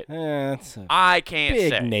enforce it? it's a I can't big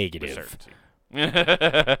say with negative.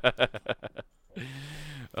 certainty.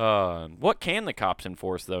 What can the cops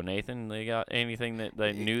enforce though, Nathan? They got anything that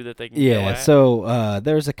they knew that they can go Yeah, at? so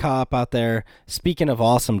there's a cop out there. Speaking of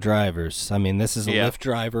awesome drivers, I mean, this is a Yeah. Lyft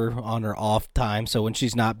driver on her off time, so when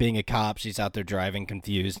she's not being a cop, she's out there driving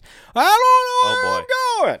confused. I don't know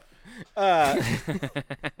where I'm going.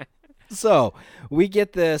 So we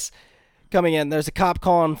get this coming in. There's a cop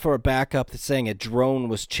calling for a backup that's saying a drone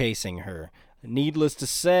was chasing her. Needless to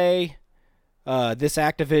say, this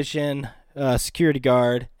Activision security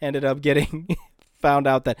guard ended up getting found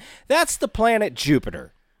out that that's the planet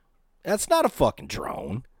Jupiter. That's not a fucking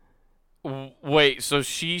drone. Wait, so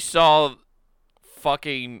she saw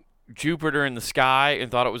fucking Jupiter in the sky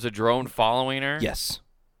and thought it was a drone following her? Yes.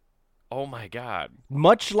 Oh my god.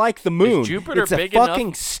 Much like the moon. Jupiter it's a big enough?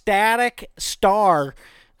 fucking static star.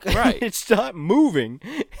 Right. It's not moving.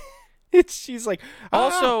 She's like,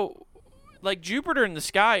 Also, like Jupiter in the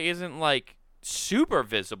sky isn't like super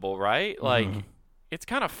visible, right? Like it's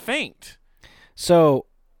kind of faint. So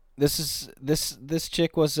this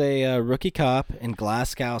chick was a rookie cop in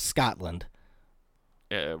Glasgow, Scotland.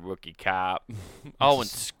 Rookie cop. Oh, in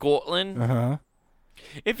Scotland? Uh-huh.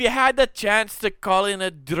 If you had the chance to call in a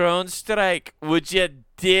drone strike, would you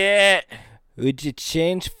do it? Would you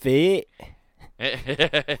change fate?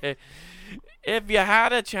 If you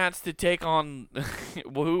had a chance to take on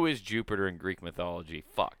who is Jupiter in Greek mythology?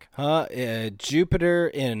 Fuck. Jupiter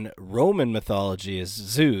in Roman mythology is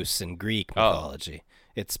Zeus in Greek mythology.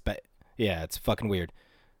 It's fucking weird.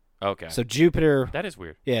 Okay. So Jupiter, That is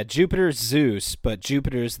weird. yeah, Jupiter's Zeus, but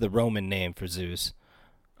Jupiter's the Roman name for Zeus.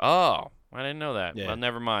 Oh, I didn't know that. Yeah. Well,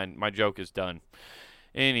 never mind. My joke is done.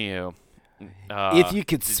 Anywho. If you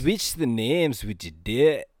could switch the names, would you do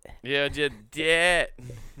it? Yeah, you did.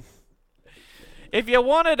 If you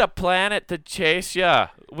wanted a planet to chase you,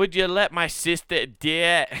 would you let my sister do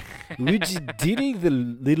it? Would you diddle the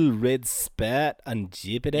little red spot on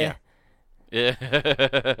Jupiter?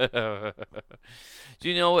 Yeah. Do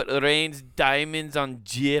you know it rains diamonds on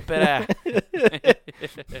Jupiter?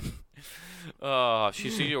 Oh,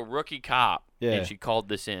 she's a rookie cop. Yeah. And she called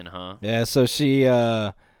this in, huh? Yeah, so she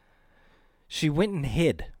went and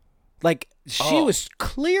hid. Like, she was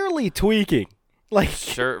clearly tweaking. Like,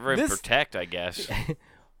 Serve and protect, I guess.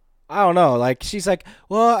 I don't know. Like, she's like,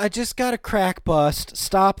 well, I just got a crack bust.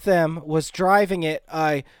 Stop them. Was driving it.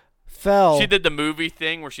 I fell. She did the movie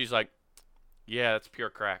thing where she's like, yeah, that's pure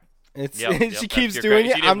crack. It's Yep, she that's keeps pure doing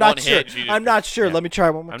crack. it. She did I'm not one sure. hit, she just- I'm not sure. yeah. Let me try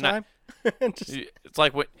one more I'm time. not- Just-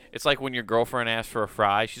 It's like when your girlfriend asks for a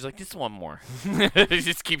fry. She's like, just one more. She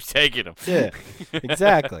just keeps taking them. yeah,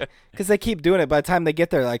 exactly. Because they keep doing it. By the time they get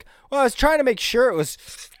there, like, well, I was trying to make sure it was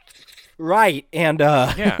right, and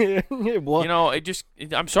Yeah. well, You know,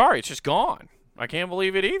 I'm sorry, it's just gone. I can't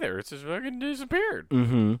believe it either. It's just fucking disappeared.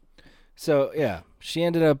 Mm-hmm. So yeah, she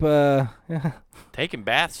ended up Taking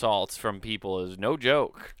bath salts from people is no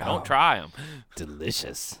joke. Oh. Don't try them.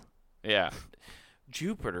 delicious. Yeah.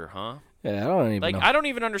 Jupiter, huh? Yeah, I don't even Like, know. I don't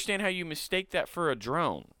even understand how you mistake that for a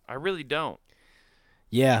drone. I really don't.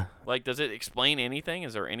 Yeah. Like, does it explain anything?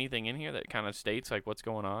 Is there anything in here that kind of states, like, what's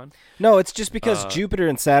going on? No, it's just because Jupiter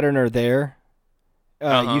and Saturn are there.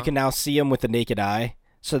 Uh-huh. You can now see them with the naked eye,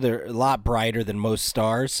 so they're a lot brighter than most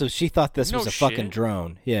stars. So she thought this No was a fucking shit.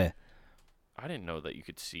 drone. Yeah. I didn't know that you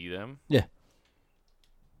could see them. Yeah.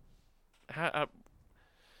 How,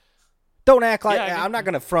 Don't act like Yeah, I guess- I'm not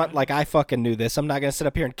gonna front like I fucking knew this. I'm not gonna sit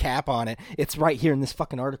up here and cap on it. It's right here in this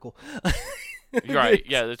fucking article. you're right.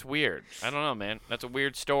 Yeah, that's weird. I don't know, man. That's a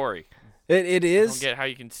weird story. It I don't is, get how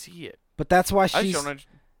you can see it. but that's why I just she's don't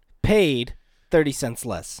understand. paid 30 cents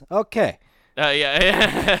less. Okay.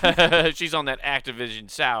 Yeah. She's on that Activision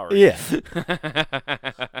salary. Yeah.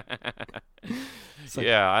 like,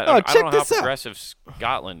 Yeah. I "Oh, don't check know how this out." progressive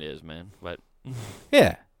Scotland is, man. But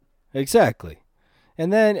Yeah. Exactly.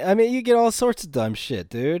 And then I mean you get all sorts of dumb shit,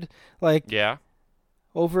 dude. Like yeah.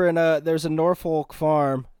 over in there's a Norfolk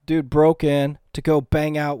farm, dude broke in to go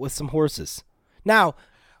bang out with some horses. Now,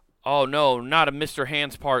 Oh no, not a Mr.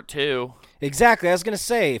 Hands Part 2. exactly, I was going to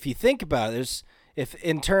say if you think about it, if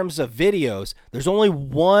in terms of videos, there's only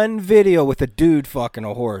one video with a dude fucking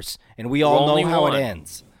a horse, and we all know Only how one. it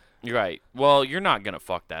ends. You're right. Well, you're not gonna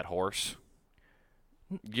fuck that horse.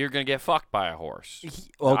 You're gonna get fucked by a horse.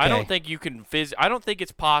 Okay. I don't think you can I don't think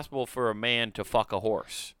it's possible for a man to fuck a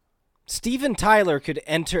horse. Steven Tyler could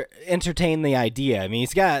entertain the idea. I mean,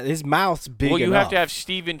 he's got his mouth's big Well, you enough. have to have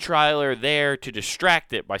Steven Tyler there to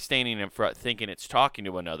distract it by standing in front, thinking it's talking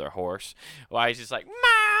to another horse. While he's just like,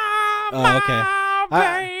 "Ma,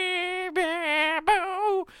 okay. baby,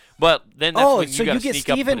 boo." But then that's when so gotta you get sneak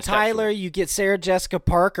up and Steven put a step to Tyler, it. you get Sarah Jessica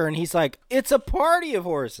Parker, and he's like, it's a party of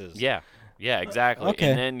horses. Yeah. Yeah, exactly. Okay.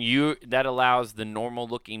 And then that allows the normal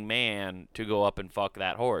looking man to go up and fuck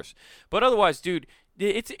that horse. But otherwise, dude,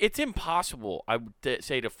 it's impossible, I would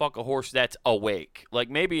say, to fuck a horse that's awake. Like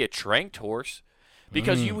maybe a tranked horse,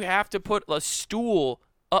 because you have to put a stool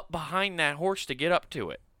up behind that horse to get up to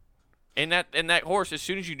it. And that horse, as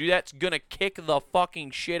soon as you do that, it's gonna kick the fucking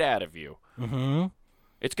shit out of you. Mm-hmm.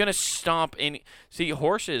 It's gonna stomp any. See,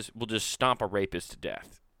 horses will just stomp a rapist to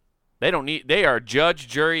death. They are judge,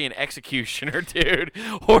 jury, and executioner, dude.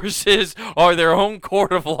 Horses are their own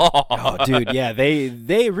court of law. Oh, dude, yeah,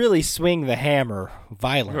 they really swing the hammer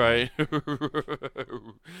violently. Right.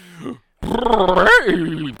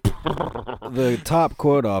 The top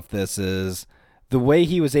quote off this is, the way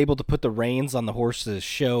he was able to put the reins on the horses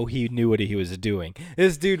show he knew what he was doing.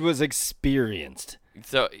 This dude was experienced.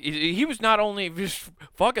 So he was not only just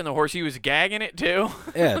fucking the horse, he was gagging it too.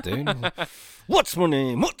 Yeah, dude. What's my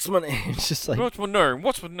name? What's my name? It's just like, What's my name?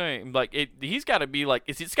 What's my name? Like he's got to be like,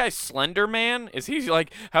 is this guy Slender Man? Is he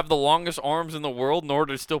like have the longest arms in the world in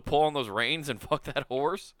order to still pull on those reins and fuck that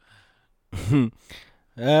horse?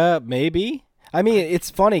 maybe. I mean, it's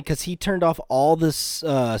funny because he turned off all the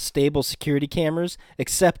stable security cameras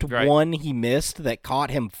except one he missed that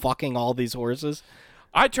caught him fucking all these horses.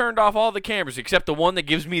 I turned off all the cameras except the one that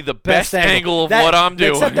gives me the best angle of what I'm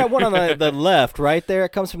doing. Except that one on the left, right there. It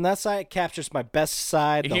comes from that side. It captures my best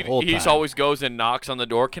side the whole time. He always goes and knocks on the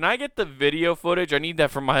door. Can I get the video footage? I need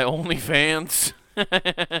that for my OnlyFans.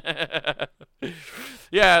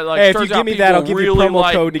 Yeah, like, hey, if you give me that, I'll give you a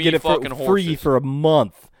promo code to get it for free for a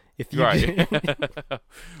month. If you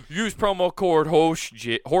Use promo code horse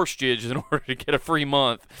jizz in order to get a free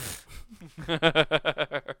month.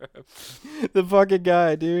 The fucking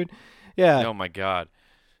guy, dude. Yeah. Oh my god.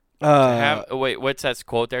 Wait, what's that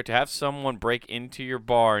quote there? To have someone break into your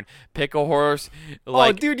bar and pick a horse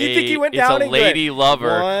like dude, you think he went down it's a lady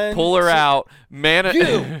lover, pull her out,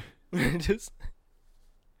 Just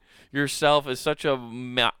yourself is such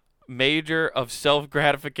a major of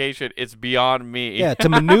self-gratification, it's beyond me. Yeah, to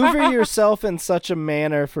maneuver yourself in such a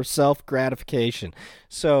manner for self-gratification.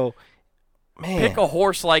 So, man. Pick a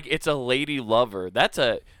horse like it's a lady lover. That's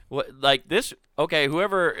like this. Okay,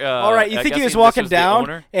 whoever. All right, you think he was walking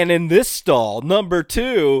down, and in this stall, number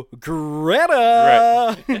 2,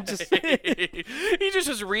 Greta. Right. He just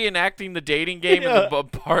is reenacting the dating game in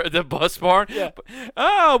the bus barn. Yeah.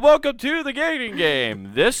 Oh, welcome to the dating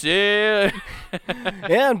game. This is.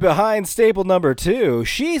 And behind stable number 2,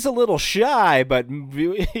 she's a little shy, but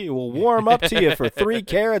will warm up to you for 3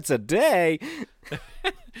 carats a day.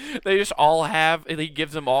 They just all have, he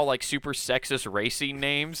gives them all like super sexist racing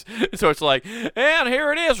names. So it's like, and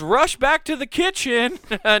here it is, rush back to the kitchen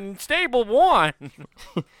and stable 1.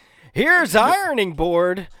 Here's ironing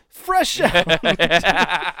board, fresh out.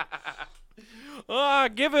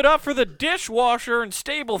 Give it up for the dishwasher in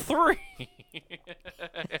stable 3.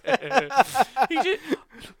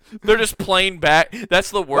 They're just playing back.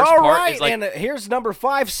 That's the worst all part. Right, is like, and here's number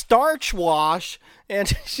 5, starch wash, and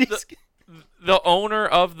she's... The owner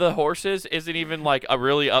of the horses isn't even like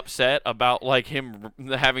really upset about like him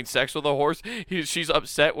having sex with a horse. She's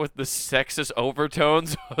upset with the sexist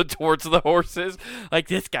overtones towards the horses. Like,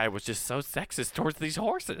 this guy was just so sexist towards these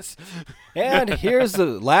horses. And here's the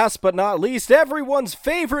last but not least, everyone's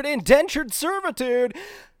favorite indentured servitude,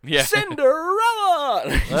 Cinderella.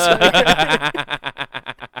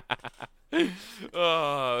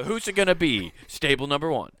 Who's it gonna be? Stable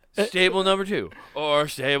number 1, stable number 2, or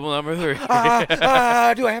stable number 3? Do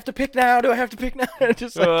I have to pick now?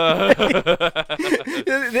 Just like,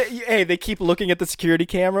 hey, they keep looking at the security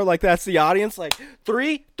camera like that's the audience. Like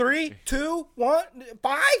 3, 2, 1,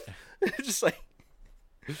 5. Just like.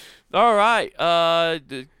 All right.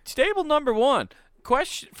 Stable number 1.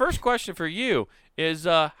 First question for you is: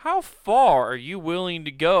 how far are you willing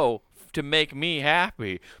to go to make me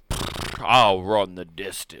happy? I'll run the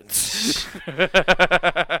distance.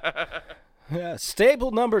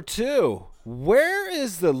 Stable number 2. Where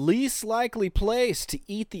is the least likely place to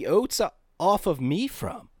eat the oats off of me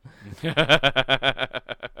from? Just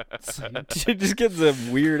get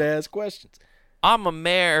some weird ass questions. I'm a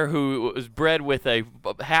mare who was bred with a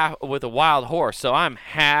wild horse, so I'm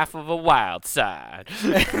half of a wild side.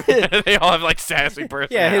 They all have like sassy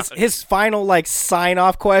personalities. Yeah, his final like sign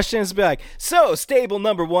off questions be like, so stable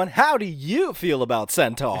number 1, how do you feel about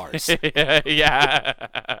centaurs? Yeah.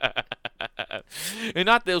 And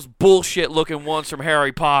not those bullshit looking ones from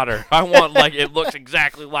Harry Potter. I want like it looks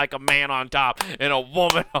exactly like a man on top and a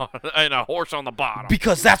woman and a horse on the bottom.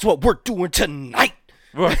 Because that's what we're doing tonight.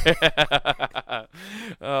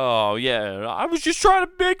 Oh yeah, I was just trying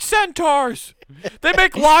to make centaurs. They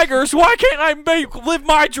make ligers. Why can't I live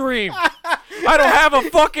my dream? I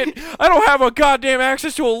don't have a goddamn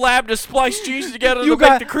access to a lab to splice genes together to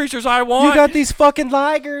make the creatures I want. You got these fucking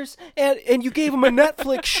ligers, and you gave them a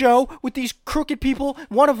Netflix show with these crooked people.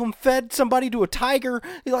 One of them fed somebody to a tiger.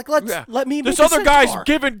 You're like, let me. This other guy's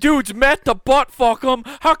giving dudes meth to butt fuck them.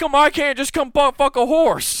 How come I can't just come butt fuck a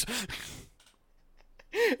horse?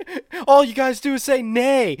 All you guys do is say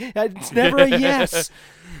nay. It's never a yes.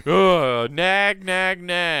 Nag, nag,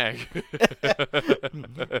 nag.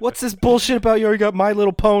 What's this bullshit about you already got My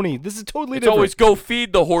Little Pony? This is totally different. It's always go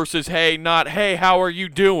feed the horses hay, not hey, how are you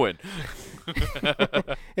doing?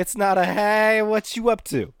 It's not a hey, what you up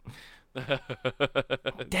to?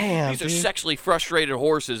 Damn, these are sexually frustrated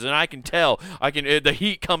horses, and I can tell. The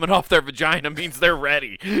heat coming off their vagina means they're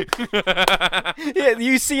ready. Yeah,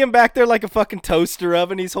 you see him back there like a fucking toaster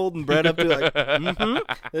oven. He's holding bread up to like,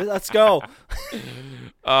 let's go.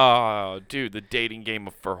 Oh, dude, the dating game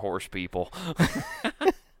for horse people.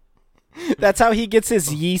 That's how he gets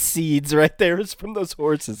his yeast seeds right there, is from those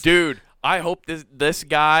horses. Dude, I hope this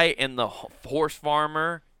guy and the horse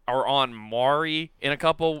farmer are on Maury in a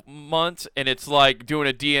couple months, and it's like doing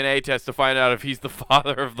a DNA test to find out if he's the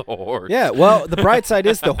father of the horse. Yeah, well, the bright side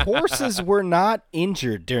is the horses were not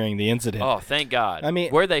injured during the incident. Oh, thank God. I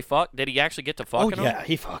mean, were they fucked? Did he actually get to fucking them? Yeah,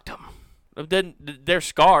 he fucked them. Then they're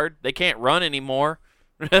scarred. They can't run anymore.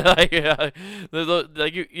 Like,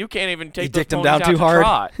 you can't even take those them down ponies too out to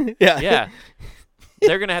hard. trot. Yeah.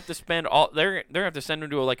 They're gonna have to spend all. They're gonna have to send him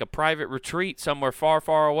to a private retreat somewhere far,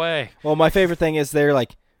 far away. Well, my favorite thing is they're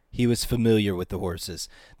like, he was familiar with the horses.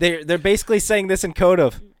 They're basically saying this in code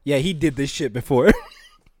of, yeah, he did this shit before.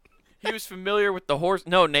 He was familiar with the horse.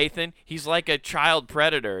 No, Nathan, he's like a child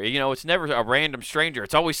predator. You know, it's never a random stranger.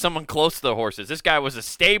 It's always someone close to the horses. This guy was a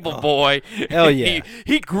stable boy. Hell yeah.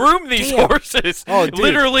 He groomed these horses,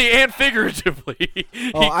 literally and figuratively.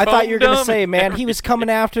 I thought you were going to say, man, he was coming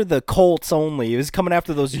after the colts only. He was coming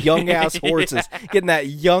after those young-ass horses, getting that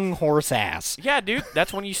young horse ass. Yeah, dude,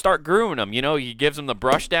 that's when you start grooming them. You know, he gives them the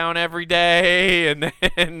brush down every day,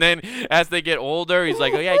 and then as they get older, he's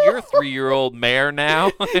like, oh, yeah, you're a 3-year-old mare now.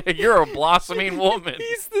 You're a blossoming woman.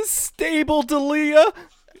 He's the stable Dalia.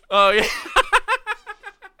 Oh, yeah.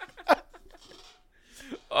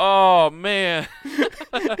 Oh, man.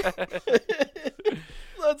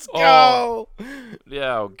 Let's go.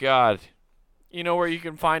 Yeah, oh, God. You know where you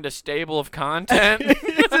can find a stable of content?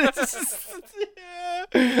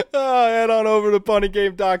 Head on over to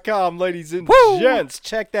punnygame.com, ladies and gents.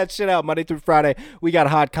 Check that shit out Monday through Friday. We got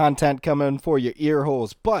hot content coming for your ear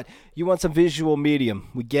holes. But you want some visual medium,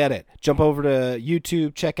 we get it. Jump over to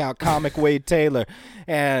YouTube, check out Comic Wade Taylor.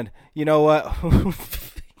 And you know what?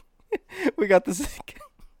 We got this.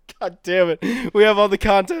 God damn it. We have all the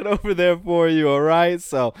content over there for you, all right?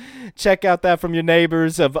 So check out that from your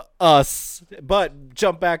neighbors of us. But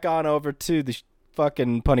jump back on over to the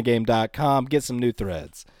fucking punnygame.com. Get some new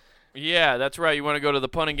threads. Yeah, that's right. You want to go to the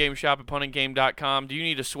Punning Game shop at punninggame.com. Do you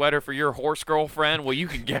need a sweater for your horse girlfriend? Well, you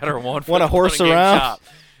can get her one from want the to horse Punning Game around? shop.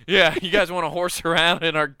 Yeah, you guys want to horse around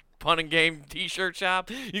in our Punning Game t-shirt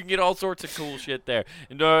shop? You can get all sorts of cool shit there.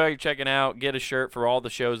 And you're checking out, get a shirt for all the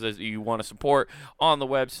shows that you want to support on the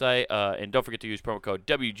website. And don't forget to use promo code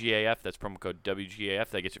WGAF. That's promo code WGAF.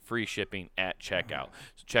 That gets you free shipping at checkout.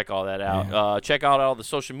 So check all that out. Yeah. Check out all the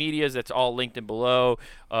social medias. That's all linked in below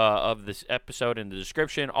of this episode in the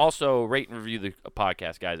description. Also, rate and review the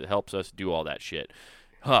podcast, guys. It helps us do all that shit.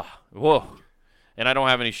 Whoa. And I don't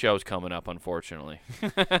have any shows coming up, unfortunately.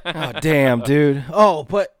 Oh, damn, dude.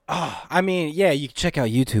 I mean, yeah, you can check out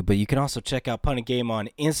YouTube, but you can also check out Punning Game on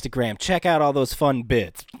Instagram. Check out all those fun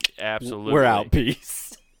bits. Absolutely. We're out.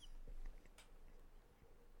 Peace.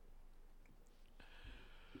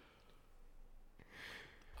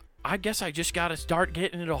 I guess I just got to start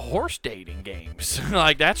getting into horse dating games.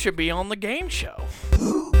 Like, that should be on the game show.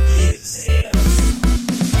 Who is it?